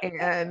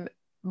 and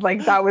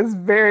like that was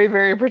very,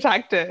 very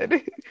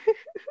protected.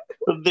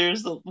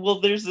 There's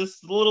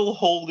this little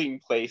holding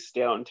place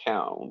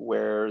downtown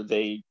where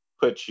they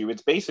put you.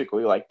 It's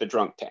basically like the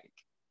drunk tank.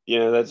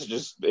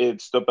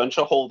 It's a bunch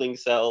of holding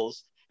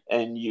cells,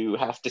 and you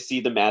have to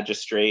see the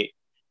magistrate,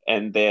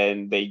 and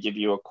then they give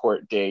you a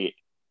court date,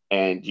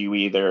 and you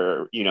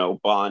either,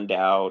 bond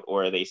out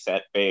or they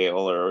set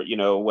bail or,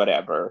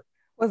 whatever.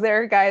 Was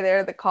there a guy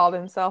there that called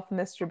himself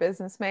Mr.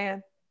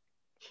 Businessman?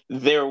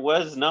 There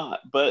was not,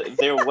 but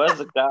there was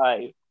a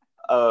guy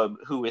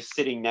who was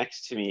sitting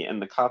next to me,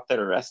 and the cop that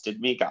arrested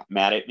me got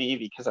mad at me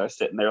because I was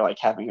sitting there like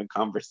having a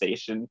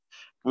conversation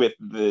with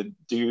the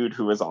dude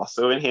who was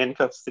also in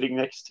handcuffs sitting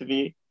next to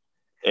me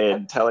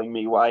and telling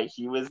me why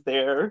he was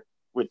there,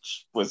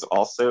 which was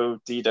also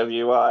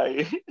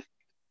DWI.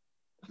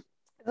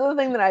 The other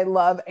thing that I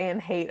love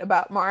and hate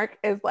about Mark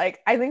is like,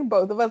 I think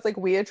both of us, like,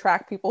 we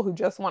attract people who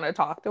just want to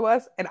talk to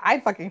us. And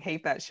I fucking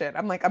hate that shit.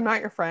 I'm like, I'm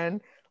not your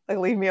friend. Like,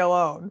 leave me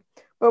alone.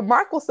 But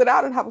Mark will sit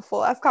out and have a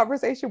full ass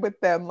conversation with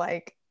them.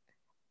 Like,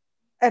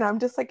 and I'm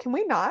just like, can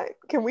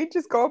we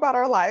just go about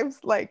our lives?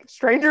 Like,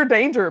 stranger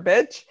danger,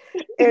 bitch.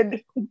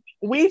 And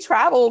we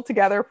traveled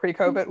together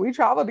pre-COVID. We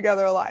traveled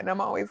together a lot. And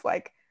I'm always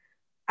like,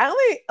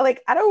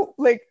 I don't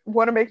like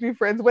want to make new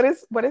friends. What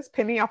is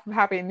Penny off of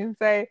Happy Endings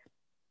say?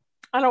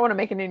 I don't want to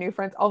make any new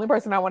friends. Only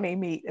person I want to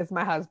meet is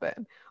my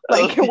husband.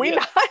 Like, Oh, can we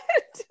yeah. not?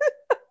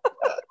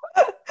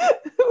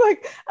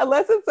 Like,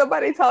 unless it's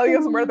somebody telling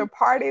us where the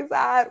party's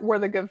at, where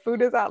the good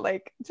food is at,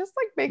 like just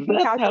like making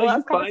That's how casual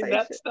ass you find that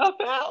conversation. stuff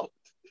out.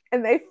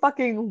 And they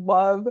fucking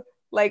love,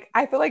 like,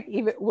 I feel like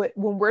even when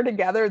we're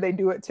together, they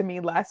do it to me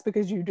less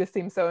because you just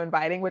seem so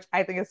inviting, which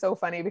I think is so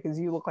funny because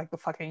you look like the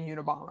fucking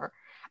Unabomber.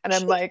 And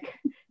I'm like,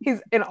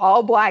 he's in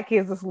all black, he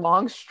has this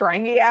long,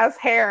 stringy ass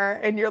hair,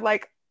 and you're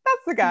like,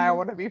 that's the guy I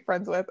want to be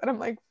friends with. And I'm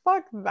like,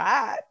 fuck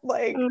that.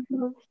 Like,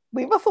 Mhm.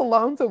 leave us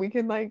alone so we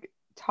can like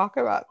talk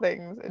about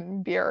things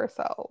and be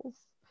ourselves.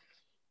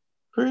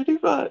 Pretty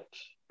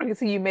much. Okay,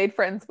 so you made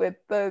friends with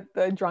the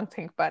drunk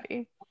tank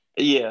buddy.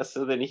 Yeah,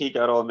 so then he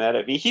got all mad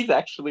at me. He's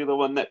actually the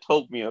one that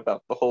told me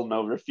about the whole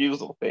no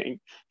refusal thing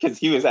because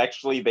he was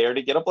actually there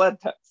to get a blood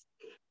test.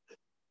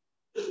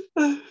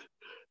 And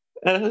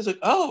I was like,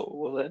 oh,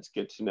 well, that's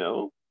good to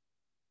know.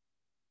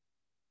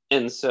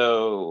 And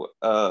so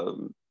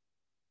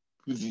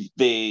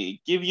they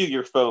give you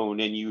your phone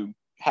and you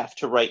have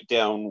to write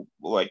down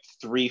like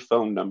three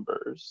phone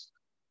numbers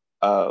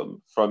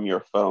from your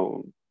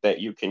phone that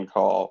you can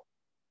call.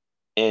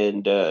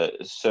 And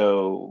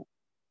so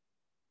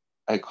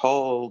I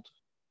called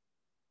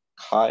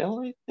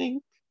Kyle, I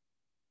think,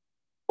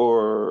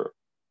 or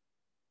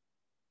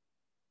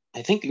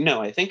I think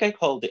no, I think I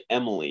called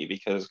Emily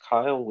because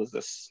Kyle was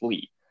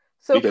asleep.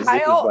 So Because this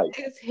is Kyle like,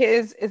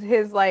 is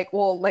his like,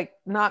 well, like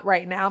not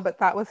right now, but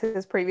that was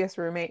his previous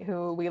roommate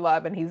who we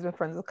love, and he's been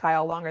friends with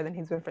Kyle longer than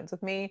he's been friends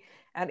with me.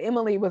 And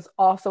Emily was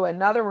also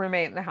another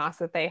roommate in the house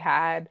that they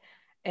had,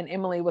 and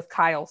Emily was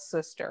Kyle's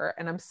sister.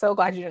 And I'm so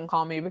glad you didn't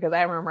call me because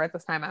I remember at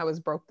this time I was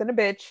broke than a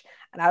bitch,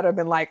 and I'd have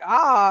been like,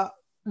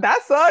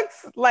 that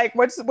sucks. Like,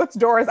 what's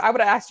Doris? I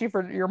would have asked you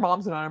for your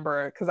mom's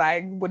number because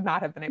I would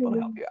not have been able to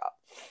help you out.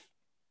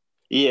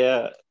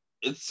 yeah.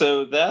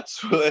 So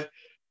that's what.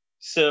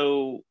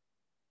 So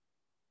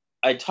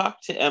I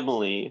talked to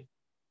Emily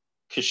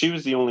because she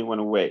was the only one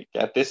awake.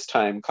 At this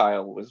time,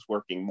 Kyle was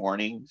working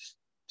mornings,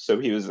 so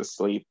he was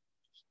asleep,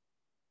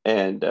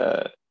 and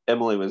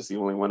Emily was the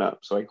only one up.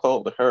 So I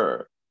called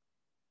her,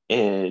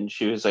 and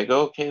she was like,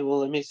 "Okay, well,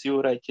 let me see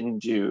what I can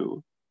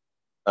do."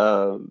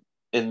 And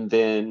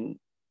then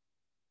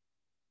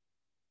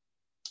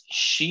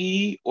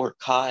she or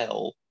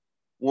Kyle,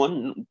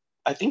 one,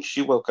 I think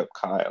she woke up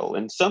Kyle,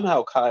 and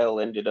somehow Kyle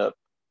ended up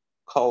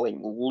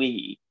calling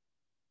Lee.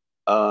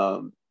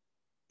 Um,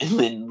 and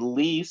then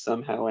Lee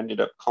somehow ended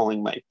up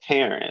calling my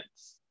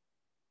parents.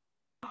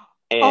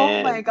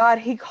 Oh my And God,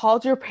 he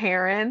called your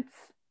parents.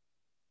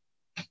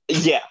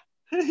 yeah.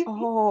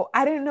 Oh,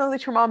 I didn't know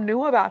that your mom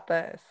knew about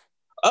this.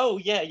 Oh,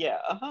 yeah, yeah.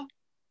 Uh-huh.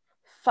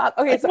 Fuck.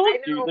 I Okay, so I told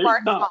you know there's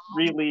Mark's not mom.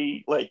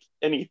 really like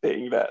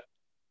anything that.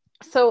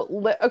 So,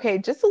 okay,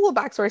 just a little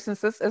backstory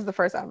since this is the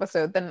first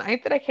episode. The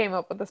night that I came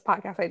up with this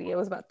podcast idea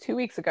was about 2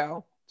 weeks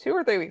ago, 2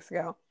 or 3 weeks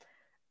ago.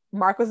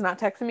 Mark was not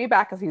texting me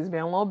back because he was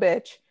being a little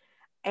bitch.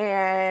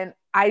 And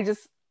I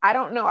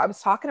don't know. I was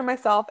talking to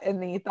myself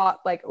and the thought,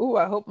 like, ooh,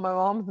 I hope my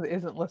mom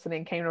isn't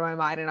listening, came to my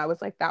mind. And I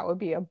was like, that would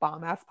be a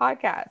bomb ass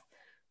podcast.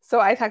 So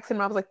I texted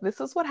him. I was like, this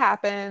is what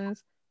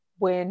happens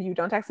when you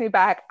don't text me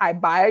back. I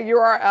buy a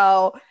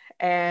URL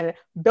and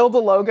build a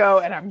logo,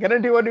 and I'm going to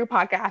do a new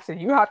podcast, and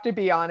you have to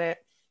be on it.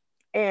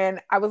 And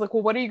I was like,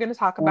 well, what are you going to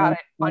talk about it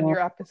on your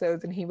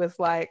episodes? And he was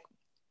like,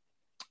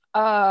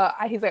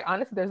 he's like,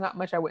 honestly, there's not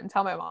much I wouldn't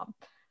tell my mom.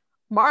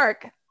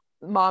 Mark,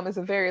 mom is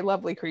a very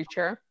lovely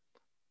creature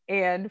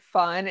and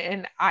fun,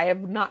 and I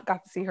have not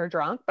got to see her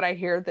drunk, but I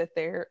hear that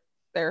there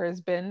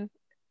has been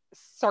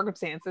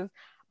circumstances.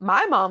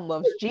 My mom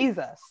loves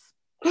Jesus,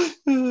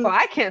 so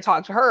I can't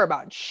talk to her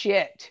about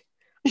shit.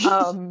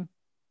 Um,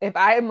 if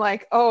I'm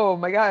like, oh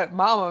my God,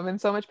 mom, I'm in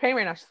so much pain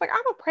right now, she's like,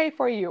 I'm gonna pray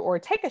for you or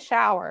take a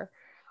shower.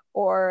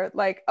 Or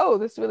like, oh,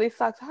 this really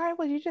sucks. All right,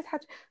 well, you just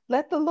have to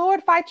let the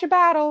Lord fight your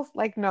battles.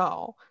 Like,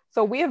 no.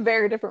 So we have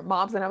very different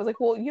moms. And I was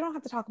like, well, you don't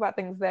have to talk about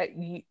things that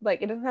you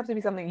like, it doesn't have to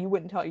be something you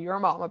wouldn't tell your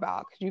mom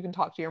about because you can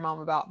talk to your mom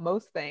about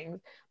most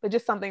things, but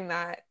just something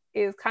that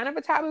is kind of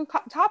a taboo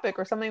topic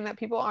or something that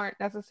people aren't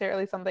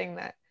necessarily something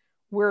that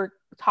we're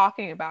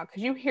talking about.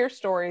 Because you hear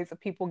stories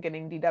of people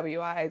getting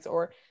DWIs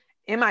or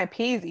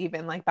MIPs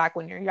even like back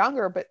when you're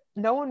younger, but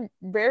no one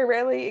very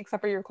rarely,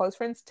 except for your close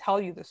friends, tell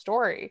you the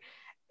story.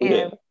 And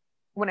Yeah.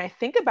 when I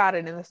think about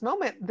it in this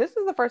moment, this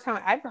is the first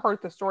time I've heard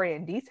the story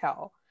in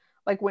detail.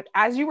 Like when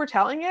as you were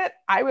telling it,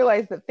 I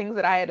realized that things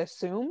that I had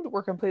assumed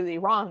were completely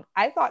wrong.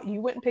 I thought you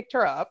went and picked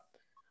her up.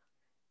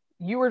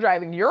 You were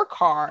driving your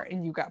car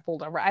and you got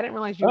pulled over. I didn't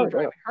realize you Oh, were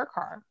driving no. her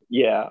car.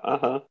 Yeah.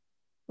 Uh-huh.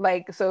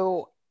 Like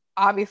so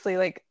obviously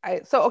like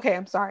I so okay,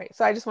 I'm sorry.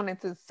 So I just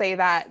wanted to say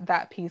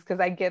that piece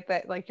because I get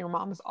that like your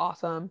mom is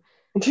awesome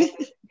and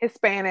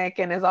Hispanic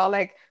and is all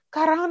like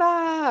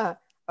Corona.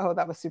 Oh,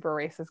 that was super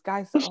racist,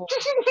 guys. Oh,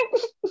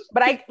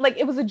 but I like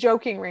it was a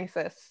joking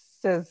racist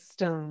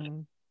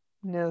system.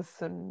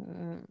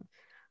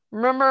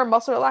 Remember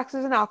muscle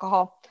relaxers and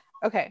alcohol.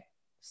 Okay,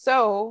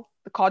 so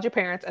called your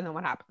parents, and then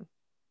what happened?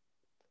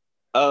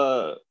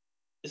 Uh,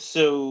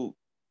 so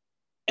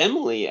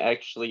Emily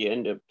actually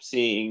ended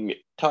up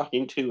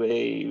talking to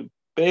a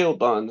bail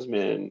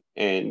bondsman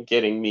and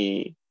getting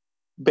me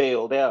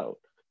bailed out.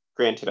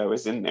 Granted, I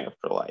was in there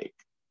for like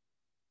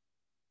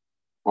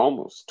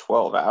almost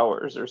 12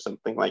 hours or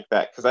something like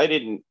that because I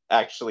didn't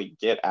actually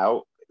get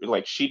out.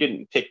 Like, she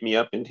didn't pick me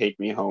up and take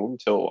me home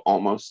till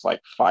almost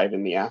like 5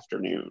 in the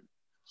afternoon.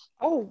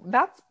 Oh,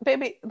 that's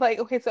baby. Like,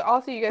 okay, so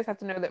also you guys have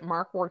to know that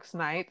Mark works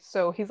nights.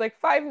 So he's like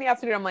 5 in the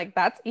afternoon. I'm like,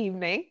 that's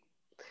evening.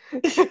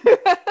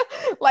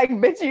 Like,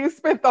 bitch, you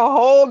spent the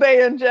whole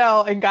day in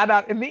jail and got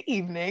out in the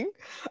evening.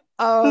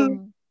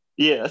 Um,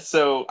 Yeah,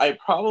 so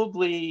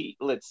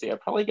let's see, I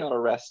probably got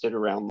arrested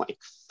around like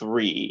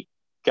 3,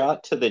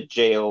 got to the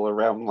jail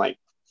around like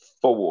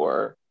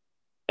 4,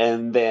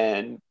 and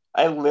then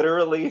I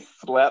literally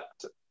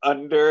slept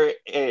under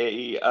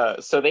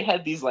so they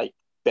had these like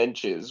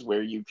benches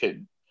where you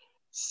could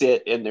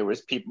sit, and there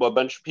was a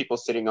bunch of people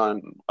sitting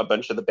on a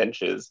bunch of the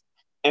benches,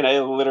 and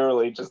I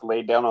literally just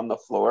laid down on the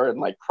floor and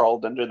like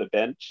crawled under the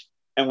bench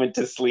and went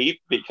to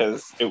sleep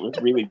because it was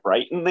really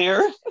bright in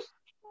there.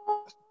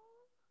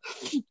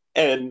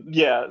 And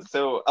yeah,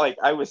 so like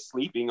I was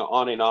sleeping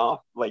on and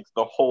off like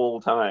the whole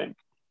time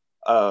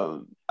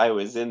I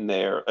was in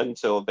there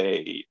until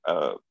they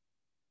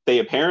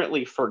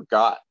apparently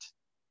forgot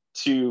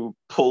to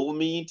pull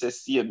me to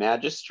see a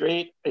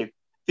magistrate. I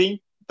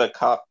think the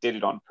cop did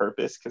it on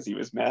purpose because he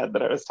was mad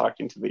that I was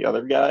talking to the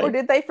other or guy.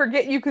 did they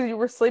forget you because you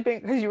were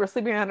sleeping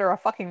under a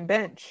fucking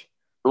bench?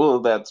 Well,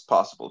 that's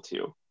possible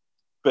too.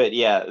 But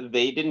yeah,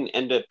 they didn't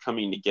end up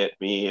coming to get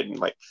me and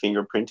like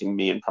fingerprinting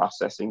me and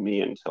processing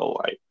me until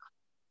like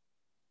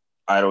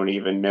I don't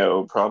even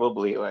know,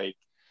 probably like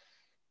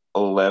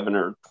 11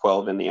 or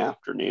 12 in the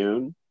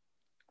afternoon.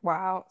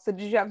 Wow. So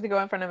did you have to go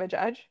in front of a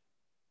judge?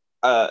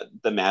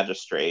 The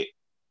magistrate.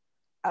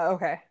 Oh,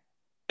 okay.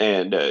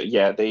 And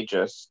yeah, they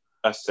just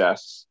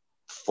assess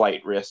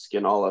flight risk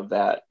and all of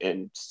that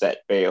and set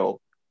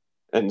bail.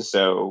 And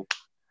so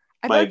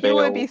I feel my like you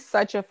would be bail,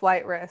 such a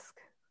flight risk.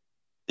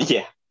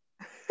 yeah.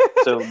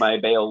 So my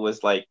bail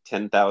was like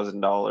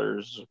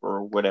 $10,000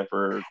 or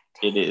whatever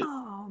it is.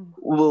 Damn.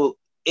 Well,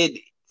 it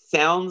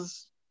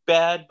sounds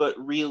bad, but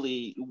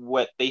really,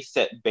 what they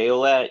set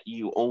bail at,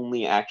 you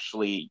only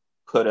actually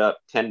put up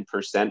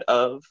 10%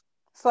 of.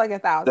 It's like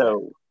 1,000.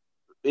 So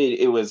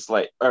it was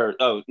like, or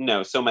oh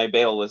no, so my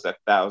bail was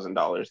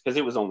 $1,000 because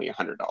it was only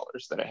 $100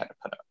 that I had to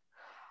put up.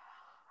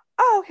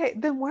 Oh, okay.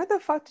 Then where the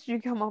fuck did you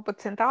come up with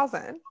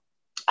 10,000?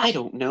 I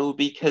don't know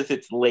because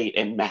it's late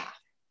in math.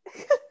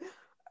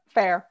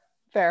 Fair.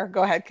 Fair.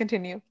 Go ahead.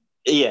 Continue.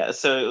 Yeah,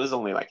 so it was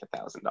only like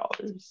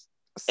 $1,000,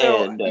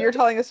 So and you're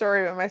telling a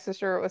story when my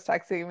sister was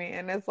texting me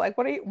and it's like,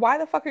 why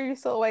the fuck are you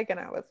still awake? And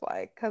I was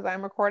like, because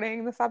I'm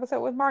recording this episode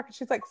with Mark. And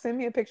she's like, send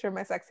me a picture of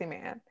my sexy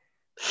man.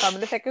 So I'm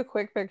going to take a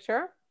quick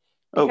picture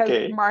because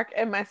okay, Mark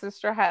and my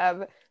sister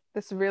have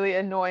this really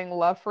annoying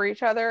love for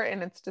each other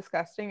and it's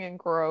disgusting and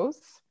gross,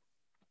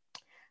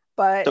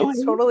 but go it's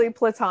ahead. totally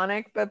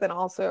platonic, but then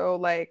also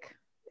like,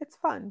 it's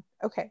fun.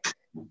 Okay.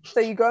 So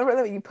you go in for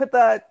them, you put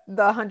the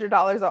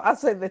 $100 up. I'll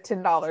say the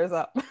 $10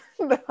 up,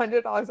 the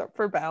 $100 up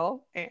for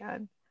Belle,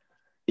 and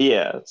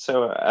Yeah,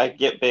 so I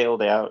get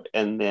bailed out,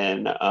 and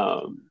then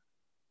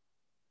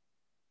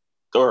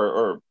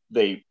or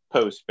they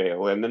post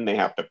bail, and then they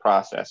have to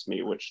process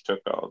me, which took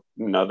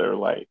another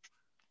like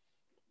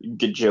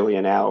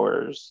gajillion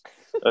hours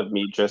of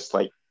me just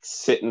like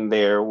sitting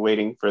there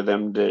waiting for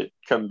them to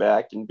come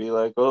back and be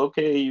like,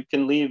 okay, you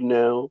can leave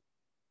now.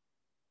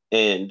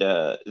 And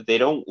they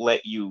don't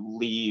let you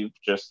leave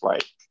just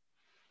like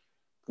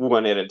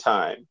one at a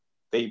time.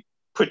 They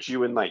put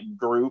you in like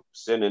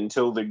groups, and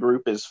until the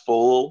group is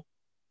full,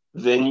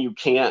 then you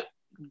can't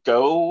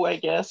go, I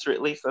guess, or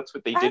at least that's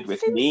what they did that with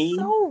seems me.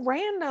 so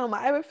random.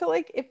 I would feel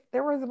like if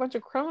there was a bunch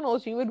of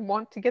criminals, you would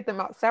want to get them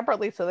out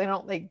separately so they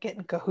don't like get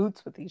in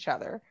cahoots with each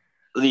other.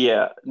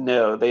 Yeah,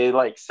 no, they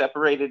like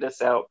separated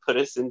us out, put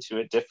us into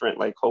a different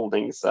like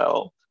holding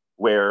cell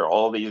where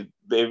all these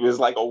it was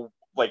like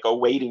a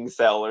waiting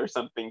cell or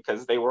something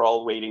because they were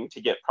all waiting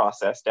to get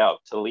processed out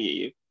to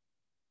leave.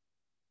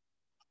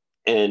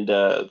 And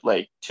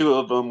like two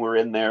of them were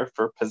in there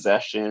for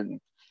possession,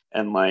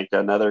 and like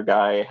another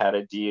guy had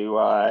a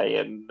DUI,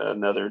 and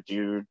another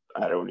dude,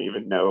 I don't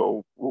even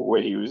know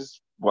why he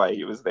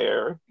was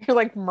there. You're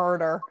like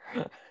murder.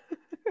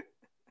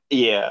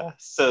 Yeah,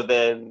 so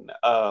then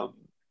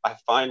I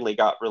finally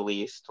got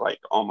released like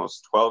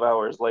almost 12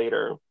 hours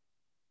later,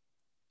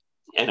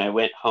 and I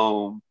went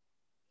home,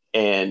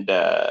 and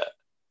at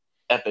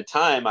the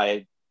time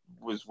I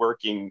was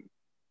working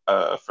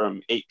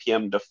from 8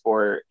 p.m. to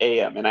 4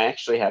 a.m., and I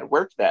actually had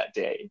work that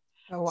day.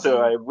 Oh So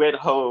wow. I went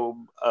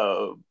home,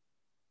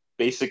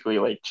 basically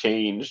like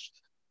changed,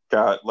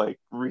 got like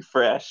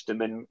refreshed, and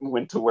then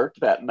went to work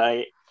that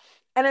night.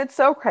 And it's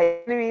so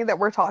crazy to me that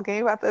we're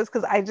talking about this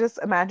because I just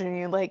imagine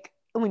you like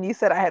when you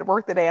said I had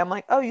work today, I'm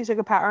like, oh, you took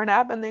a power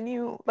nap and then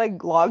you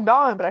like logged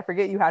on, but I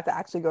forget you had to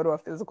actually go to a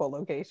physical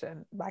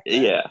location back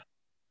then. Yeah,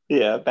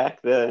 yeah.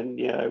 Back then,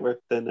 yeah, I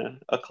worked in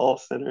a call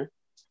center.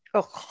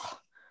 Ugh.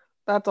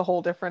 That's a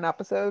whole different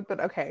episode, but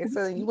okay.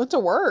 So you went to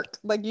work.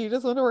 Like you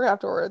just went to work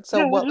afterwards. So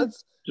Yeah, I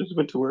just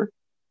went to work.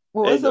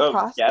 what was And the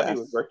Gabby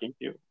was process? working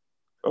too.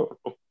 Oh,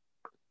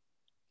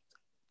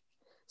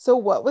 So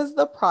what was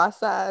the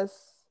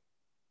process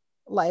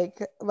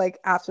like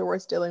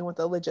afterwards dealing with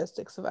the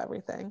logistics of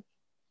everything?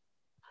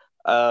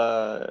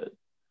 uh,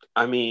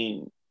 I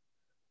mean,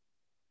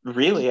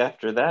 really,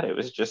 after that, it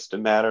was just a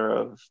matter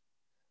of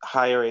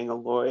hiring a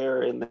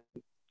lawyer and then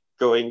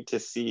going to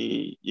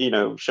see,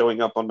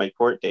 showing up on my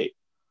court date.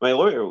 My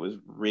lawyer was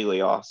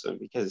really awesome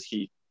because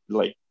he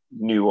like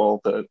knew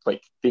all the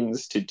like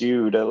things to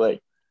do to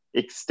like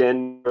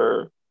extend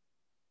her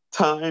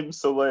time.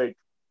 So like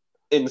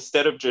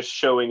instead of just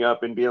showing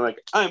up and being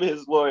like, I'm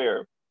his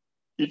lawyer,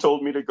 he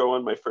told me to go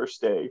on my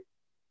first day,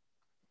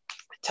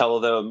 tell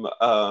them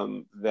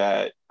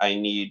that I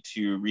need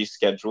to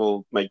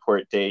reschedule my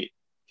court date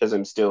because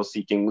I'm still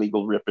seeking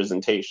legal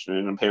representation.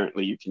 And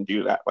apparently you can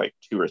do that like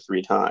 2 or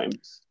 3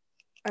 times.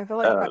 I feel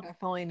like that Uh,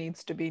 definitely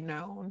needs to be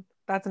known.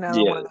 That's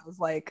another one yeah, of those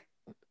like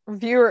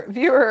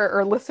viewer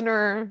or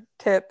listener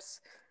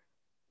tips.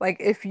 Like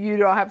if you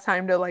don't have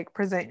time to like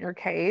present your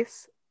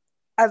case,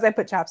 as I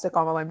put chapstick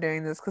on while I'm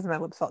doing this because my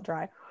lips felt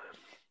dry.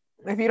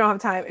 If you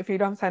don't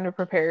have time to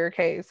prepare your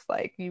case,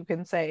 like you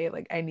can say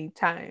like I need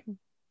time.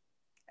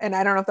 And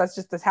I don't know if that's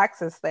just a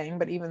Texas thing,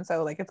 but even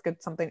so, like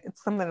it's something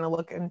to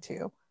look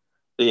into.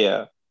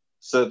 yeah.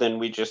 So then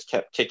we just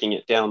kept kicking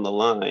it down the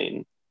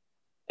line.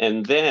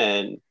 And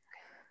then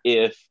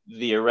if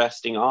the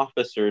arresting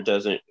officer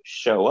doesn't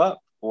show up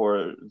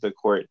for the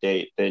court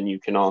date, then you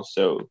can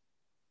also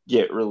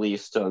get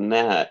released on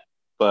that.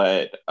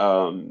 But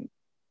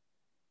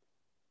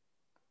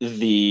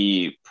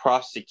the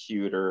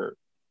prosecutor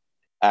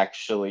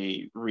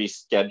actually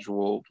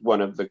rescheduled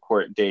one of the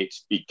court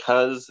dates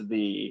because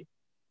the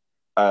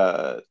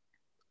uh,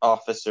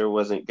 officer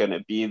wasn't going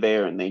to be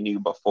there and they knew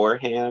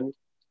beforehand.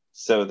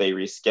 So they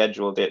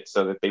rescheduled it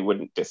so that they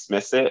wouldn't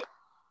dismiss it.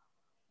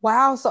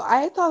 Wow, so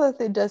I thought that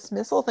the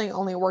dismissal thing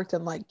only worked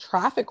in like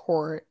traffic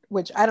court,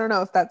 which I don't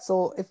know if that's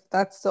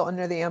still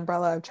under the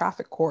umbrella of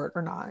traffic court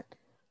or not.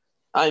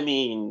 I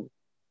mean,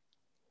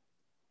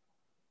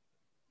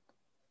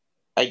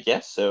 I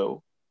guess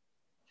so,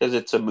 because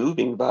it's a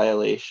moving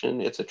violation,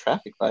 it's a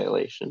traffic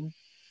violation.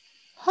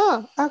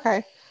 Huh,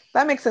 okay.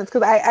 That makes sense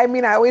because I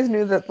mean I always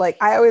knew that like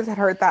I always had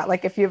heard that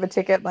like if you have a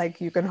ticket like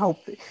you can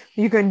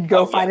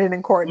go Oh, yeah. find it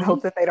in court and Mhm.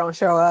 hope that they don't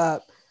show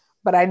up.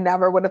 But I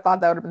never would have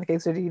thought that would have been the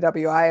case with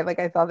DWI. Like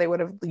I thought they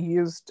would have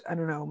used I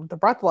don't know the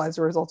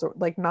breathalyzer results or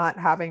like not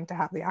having to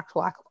have the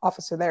actual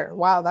officer there.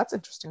 Wow, that's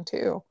interesting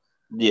too.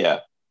 Yeah.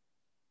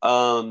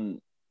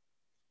 Um,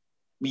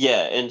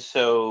 yeah, and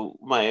so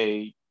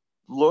my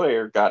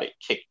lawyer got it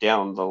kicked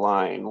down the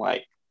line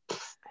like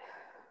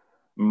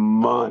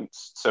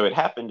months. So it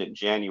happened in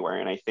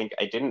January, and I think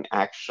I didn't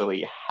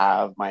actually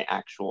have my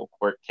actual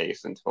court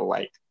case until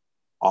like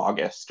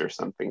August or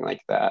something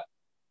like that.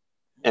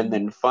 And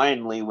then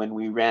finally, when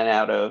we ran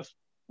out of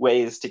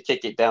ways to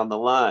kick it down the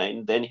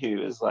line, then he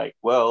was like,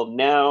 well,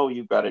 now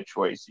you've got a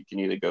choice. You can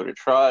either go to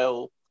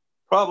trial,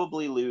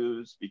 probably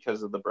lose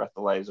because of the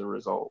breathalyzer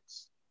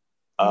results,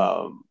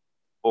 Mm. um,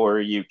 or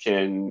you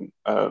can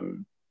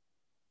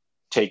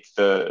take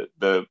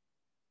the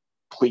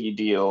plea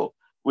deal,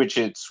 which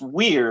it's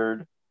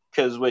weird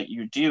because what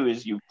you do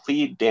is you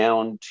plead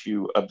down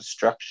to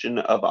obstruction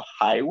of a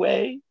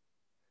highway,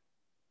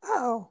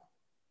 Oh,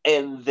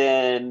 and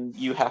then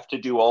you have to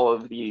do all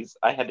of these.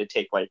 I had to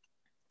take like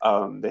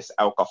this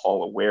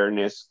alcohol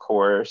awareness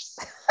course,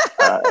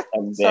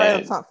 and sorry,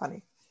 that's then not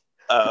funny.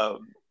 oh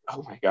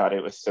my god,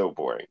 it was so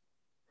boring.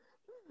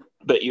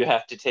 But you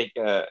have to take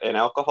an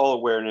alcohol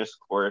awareness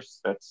course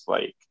that's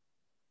like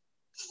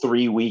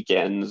 3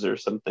 weekends or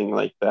something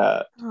like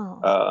that.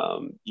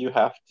 Oh, You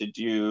have to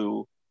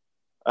do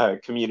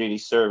community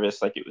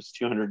service, like it was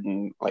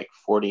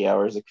 240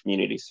 hours of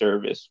community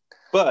service.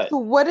 But so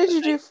what did the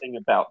you do? nice thing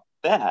about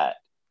that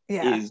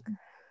Yeah. is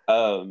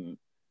um,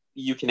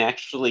 you can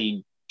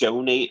actually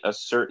donate a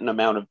certain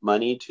amount of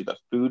money to the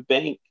food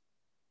bank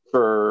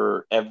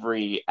for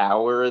every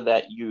hour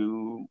that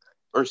you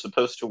are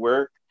supposed to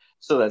work.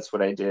 So that's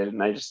what I did.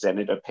 And I just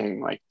ended up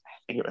paying like, I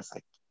think it was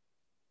like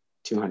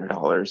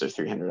 $200 or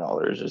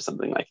 $300 or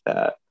something like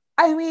that.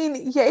 I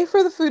mean, yay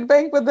for the food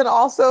bank, but then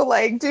also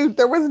like, dude,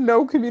 there was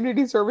no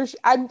community service.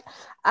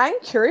 I'm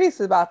curious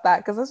about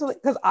that because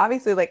because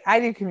obviously like I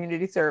do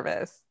community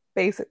service,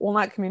 basic well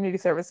not community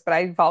service, but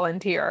I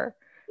volunteer.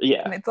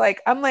 Yeah, And it's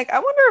like I'm like, I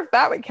wonder if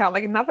that would count.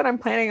 Like not that I'm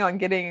planning on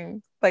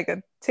getting like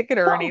a ticket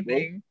or probably.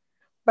 anything,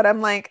 but I'm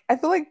like, I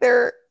feel like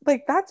they're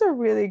like that's a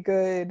really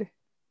good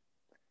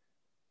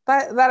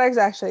that is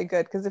actually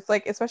good because if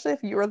like especially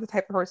if you are the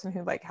type of person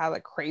who like has a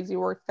crazy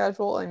work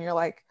schedule and you're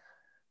like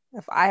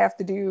if I have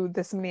to do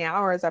this many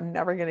hours, I'm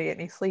never going to get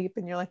any sleep.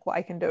 And you're like, well,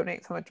 I can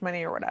donate so much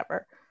money or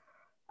whatever.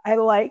 I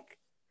like,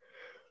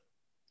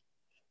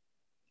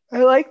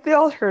 I like the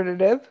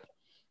alternative.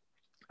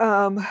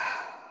 Um,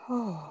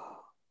 oh,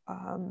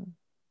 um,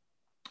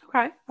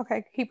 okay.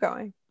 Okay. Keep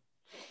going.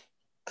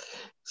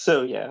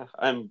 So yeah,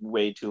 I'm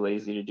way too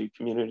lazy to do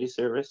community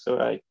service. So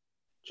I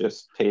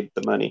just paid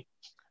the money.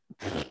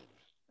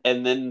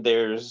 And then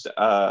there's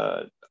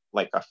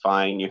like a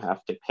fine you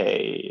have to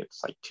pay.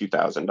 It's like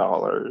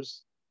 $2,000.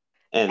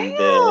 And then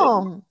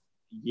Damn.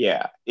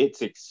 yeah,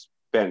 it's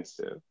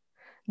expensive.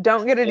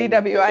 Don't get a And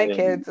DWI, then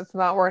kids. It's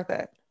not worth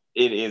it.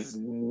 it is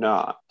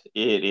not.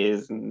 It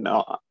is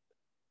not.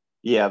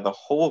 Yeah, the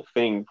whole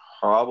thing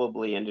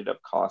probably ended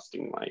up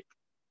costing like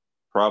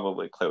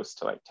probably close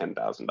to like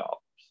 $10,000.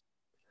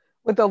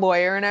 With the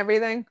lawyer and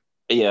everything.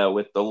 Yeah,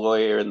 with the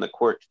lawyer and the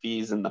court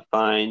fees and the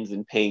fines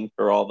and paying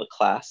for all the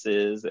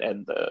classes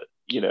and the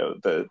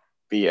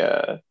the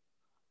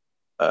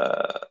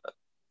uh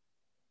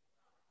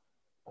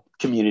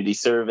community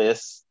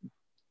service.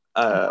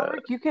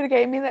 Mark, you could have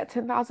gave me that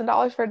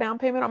 $10,000 for a down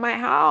payment on my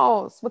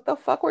house. What the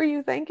fuck were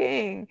you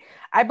thinking?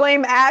 I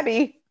blame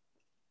Abby.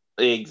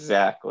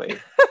 Exactly.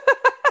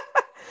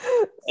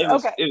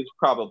 Okay. It was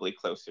probably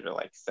closer to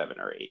like 7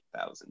 or 8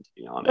 thousand, to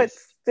be But honest.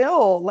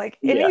 still, like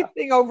Yeah.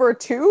 anything over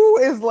two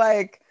is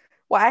like,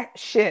 well,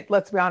 shit,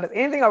 let's be honest.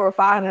 Anything over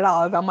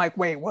 $500, I'm like,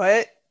 wait,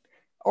 what?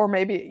 Or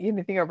maybe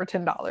anything over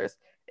 $10.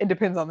 It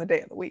depends on the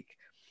day of the week.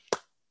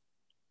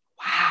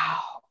 Wow.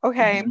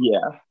 Okay.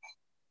 Yeah.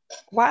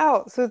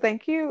 Wow. So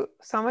thank you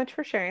so much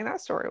for sharing that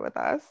story with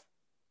us.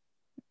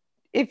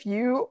 If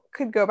you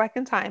could go back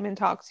in time and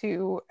talk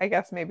to, I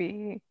guess,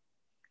 maybe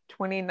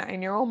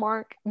 29-year-old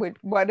Mark,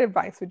 what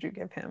advice would you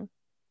give him?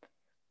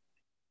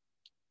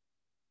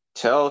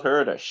 Tell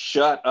her to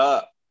shut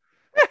up,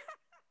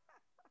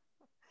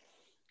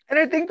 And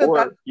I think that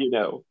or,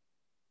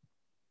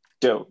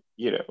 don't,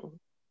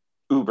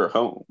 Uber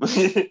home.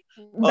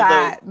 Although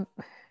that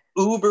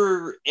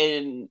Uber,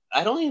 and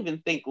I don't even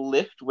think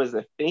Lyft was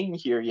a thing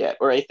here yet,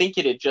 or I think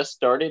it had just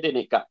started and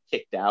it got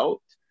kicked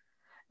out.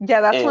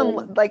 yeah, that's when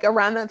And like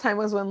around that time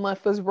was when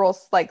Lyft was real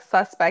like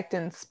suspect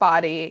and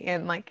spotty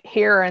and like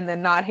here and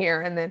then not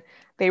here and then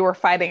they were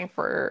fighting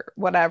for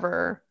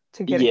whatever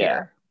to get yeah,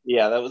 here.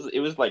 yeah, it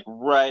was like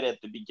right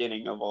at the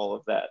beginning of all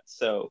of that.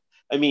 So,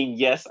 I mean,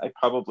 yes, I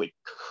probably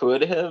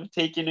could have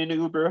taken an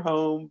Uber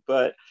home,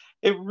 but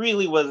it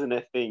really wasn't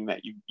a thing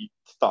that you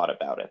thought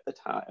about at the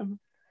time.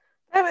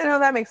 I mean, no,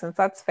 that makes sense.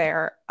 That's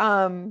fair.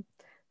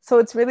 So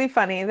it's really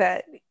funny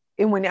that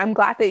and when I'm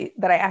glad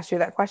that I asked you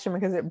that question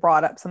because it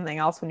brought up something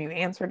else when you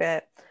answered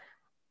it.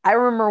 I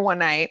remember one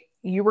night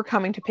you were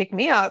coming to pick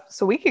me up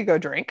so we could go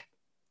drink.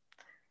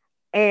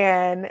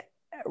 And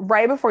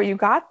right before you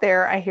got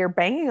there, I hear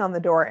banging on the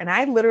door and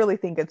I literally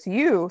think it's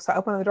you. So I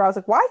open the door. I was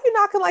like, why are you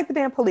knocking like the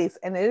damn police?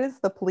 And it is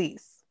the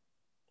police.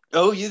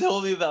 Oh, you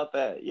told me about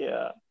that.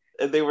 Yeah.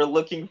 And they were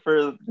looking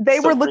for They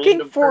were some looking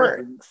random for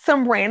person.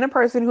 some random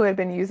person who had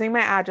been using my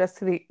address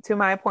to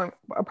my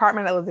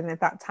apartment I lived in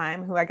at that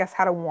time, who I guess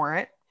had a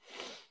warrant.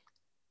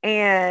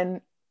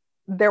 And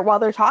while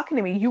they're talking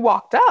to me, you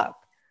walked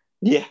up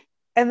Yeah.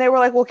 and they were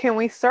like, well, can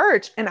we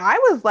search? And I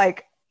was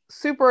like,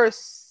 super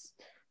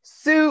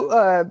Sue,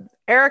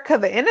 Erica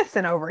the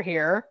innocent over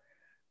here.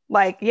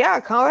 Like, yeah,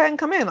 go ahead and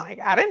come in. Like,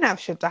 I didn't have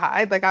shit to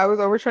hide. Like, I was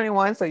over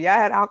 21. So, yeah,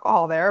 I had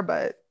alcohol there,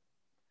 but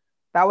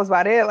that was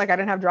about it. Like, I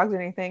didn't have drugs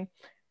or anything.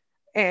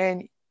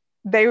 And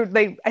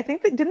I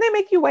think didn't they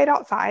make you wait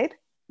outside?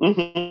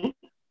 Hmm.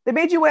 They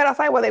made you wait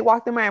outside while they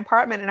walked in my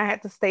apartment and I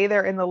had to stay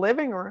there in the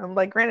living room.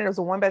 Like, granted, it was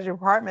a one-bedroom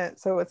apartment.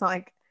 So it's not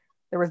like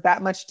there was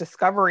that much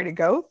discovery to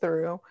go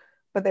through.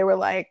 But they were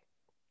like,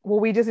 well,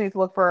 we just need to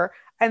look for her.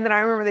 And then I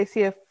remember they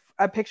see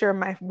a picture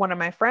of one of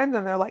my friends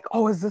and they're like,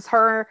 oh, is this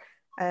her?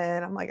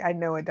 And I'm like, I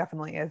know it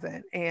definitely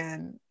isn't.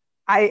 And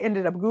I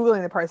ended up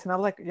Googling the person. I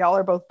was like, y'all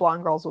are both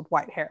blonde girls with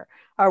white hair,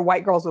 or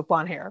white girls with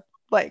blonde hair.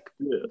 Like,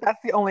 Yeah.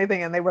 that's the only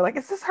thing. And they were like,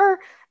 is this her?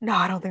 No,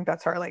 I don't think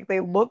that's her. Like, they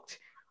looked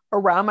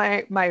around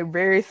my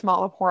very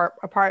small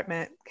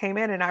apartment, came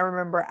in, and I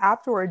remember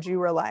afterwards you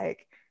were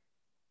like,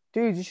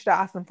 dude, you should have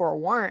asked them for a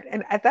warrant.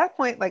 And at that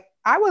point, like,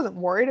 I wasn't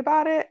worried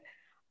about it,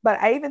 but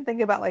I even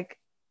think about like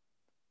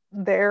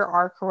there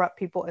are corrupt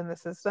people in the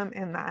system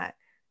in that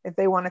if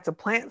they wanted to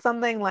plant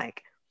something,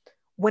 like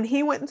when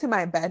he went into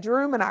my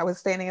bedroom and I was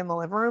standing in the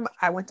living room,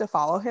 I went to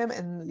follow him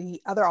and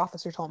the other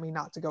officer told me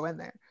not to go in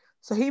there.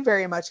 So he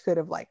very much could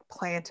have like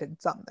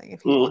planted something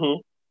if he wanted. Hmm.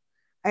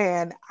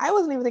 And I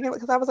wasn't even thinking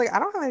because I was like, I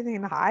don't have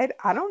anything to hide.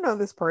 I don't know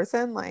this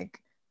person.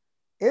 Like,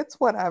 it's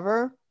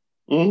whatever.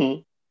 Hmm.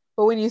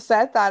 But when you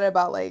said that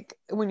about like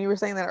when you were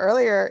saying that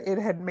earlier, it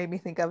had made me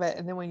think of it.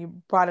 And then when you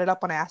brought it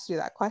up when I asked you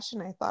that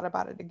question, I thought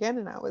about it again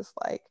and I was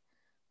like,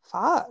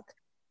 fuck.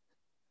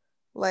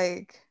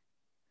 Like,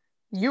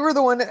 you were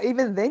the one that,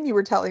 even then you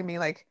were telling me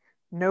like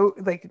no,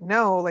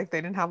 like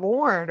they didn't have a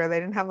warrant or they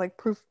didn't have like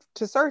proof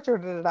to search or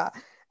da, da, da.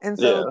 And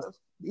so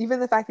Yeah. even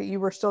the fact that you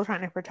were still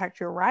trying to protect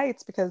your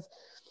rights because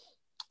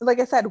like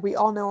I said, we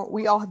all know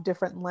we all have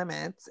different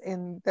limits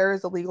and there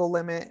is a legal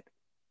limit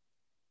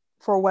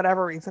for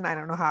whatever reason. I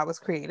don't know how it was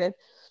created.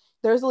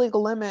 There's a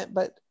legal limit,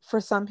 but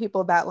for some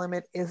people that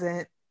limit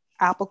isn't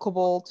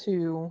applicable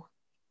to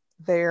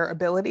their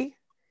ability.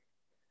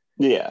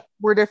 Yeah.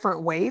 We're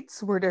different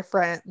weights, we're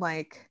different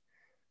like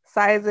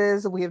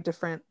sizes, we have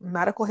different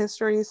medical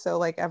histories, so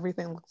like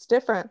everything looks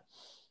different.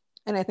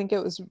 And I think it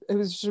was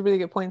just a really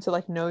good point to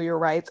like know your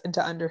rights and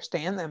to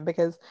understand them,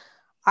 because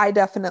I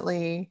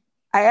definitely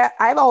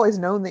I've always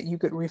known that you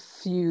could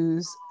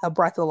refuse a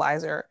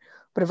breathalyzer,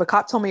 but if a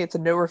cop told me it's a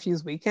no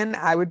refuse weekend,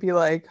 I would be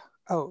like,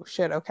 oh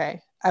shit,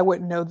 okay. I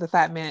wouldn't know that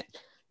that meant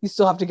you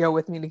still have to go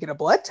with me to get a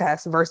blood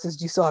test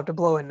versus you still have to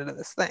blow into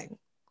this thing.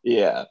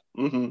 Yeah.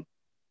 Mm-hmm.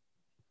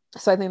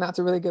 So I think that's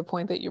a really good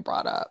point that you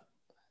brought up.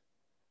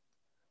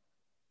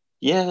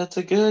 Yeah, that's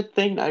a good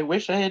thing. I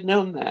wish I had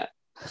known that,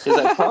 because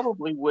I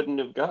probably wouldn't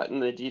have gotten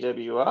the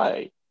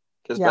DWI.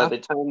 Because by Yeah. the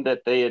time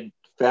that they had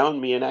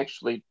found me and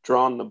actually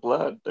drawn the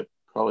blood, there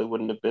probably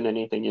wouldn't have been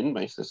anything in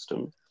my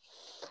system.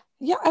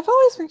 Yeah, I've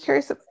always been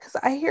curious because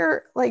I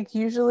hear like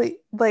usually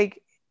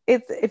like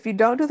it's if you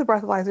don't do the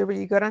breathalyzer but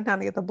you go downtown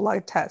to get the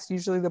blood test,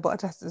 usually the blood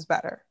test is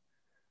better.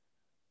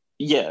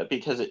 Yeah,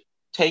 because it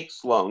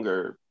takes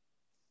longer,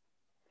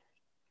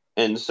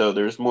 and so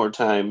there's more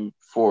time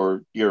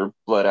for your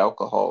blood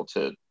alcohol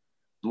to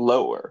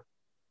lower,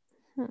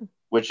 Hmm.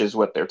 which is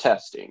what they're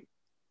testing.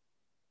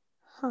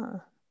 Huh.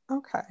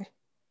 Okay.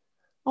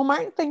 Well,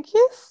 Martin, thank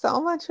you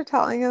so much for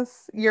telling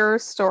us your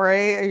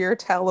story, your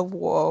tale of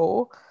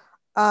woe.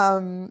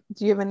 Do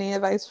you have any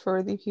advice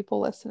for the people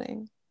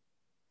listening?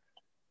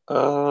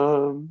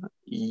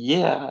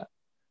 Yeah,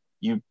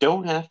 you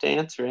don't have to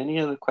answer any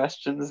of the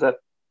questions that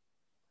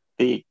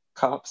the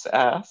cops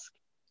ask,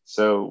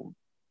 so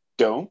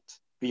don't.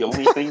 The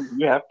only thing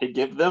you have to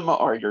give them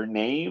are your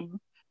name,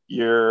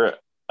 your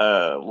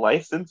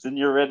license, and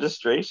your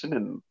registration,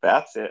 and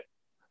that's it.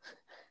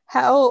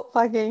 Hell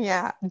fucking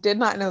yeah. Did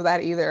not know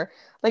that either.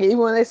 Like even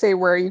when they say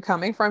where are you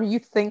coming from, you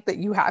think that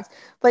you have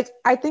like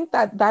I think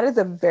that that is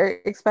a very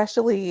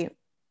especially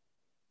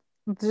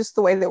just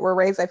the way that we're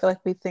raised, I feel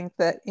like we think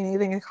that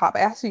anything a cop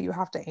asks you, you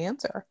have to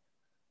answer.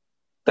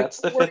 Like,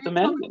 That's the where are Fifth you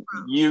coming Amendment.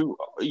 from?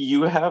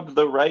 You have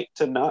the right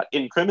to not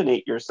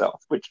incriminate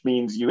yourself, which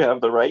means you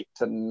have the right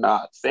to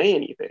not say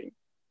anything.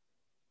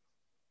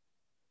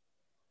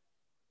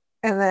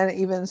 And then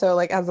even so,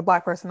 like as a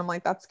black person, I'm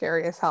like, that's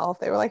scary as hell. If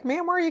they were like,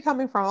 ma'am, where are you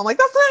coming from? I'm like,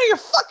 that's none of your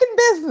fucking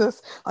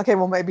business. Okay,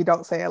 well, maybe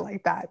don't say it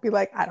like that. Be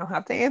like, I don't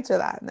have to answer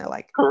that. And they're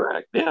like,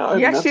 Correct. Yeah, and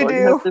yes, that's you all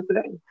you have do. to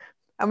say.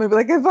 I'm gonna be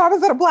like, if I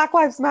was at a Black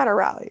Lives Matter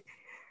rally.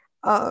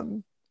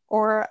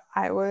 Or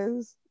I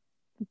was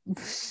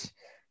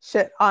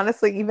shit.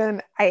 Honestly,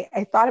 even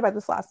I thought about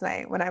this last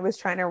night when I was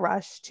trying to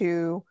rush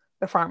to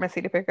the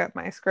pharmacy to pick up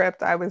my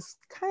script. I was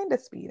kind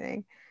of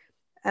speeding.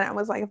 And I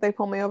was like, if they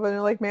pull me over and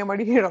they're like, ma'am, what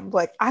are you doing? I'm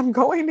like, I'm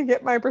going to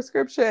get my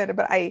prescription.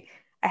 But I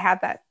had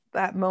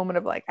that moment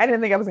of like, I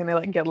didn't think I was gonna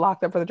like get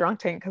locked up for the drunk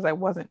tank because I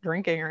wasn't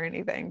drinking or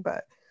anything.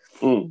 But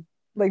Mm.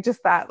 like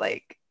just that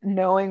like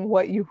knowing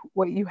what you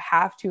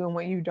have to and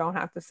what you don't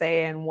have to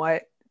say and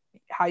what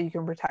how you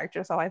can protect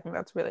yourself, I think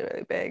that's really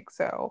really big.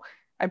 So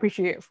I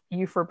appreciate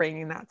you for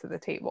bringing that to the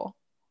table.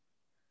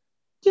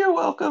 You're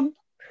welcome.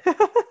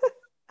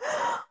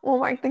 Well,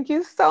 Mike, thank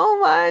you so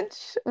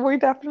much. We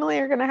definitely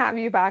are going to have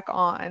you back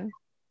on.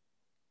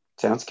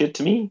 Sounds good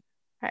to me.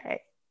 All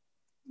right,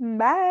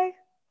 bye.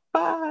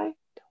 Bye.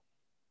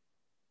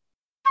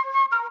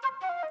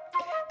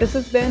 This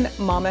has been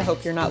Mom, I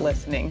Hope You're Not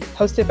Listening,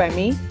 hosted by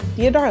me,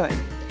 Dia Darling.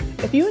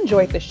 If you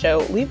enjoyed the show,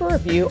 leave a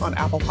review on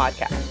Apple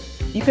Podcasts.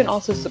 You can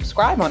also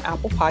subscribe on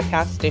Apple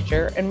Podcasts,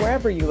 Stitcher, and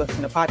wherever you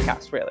listen to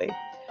podcasts, really.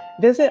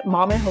 Visit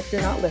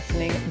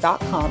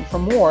momihopeyournotlistening.com for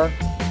more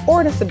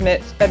or to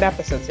submit an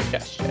episode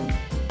suggestion.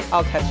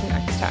 I'll catch you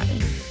next time.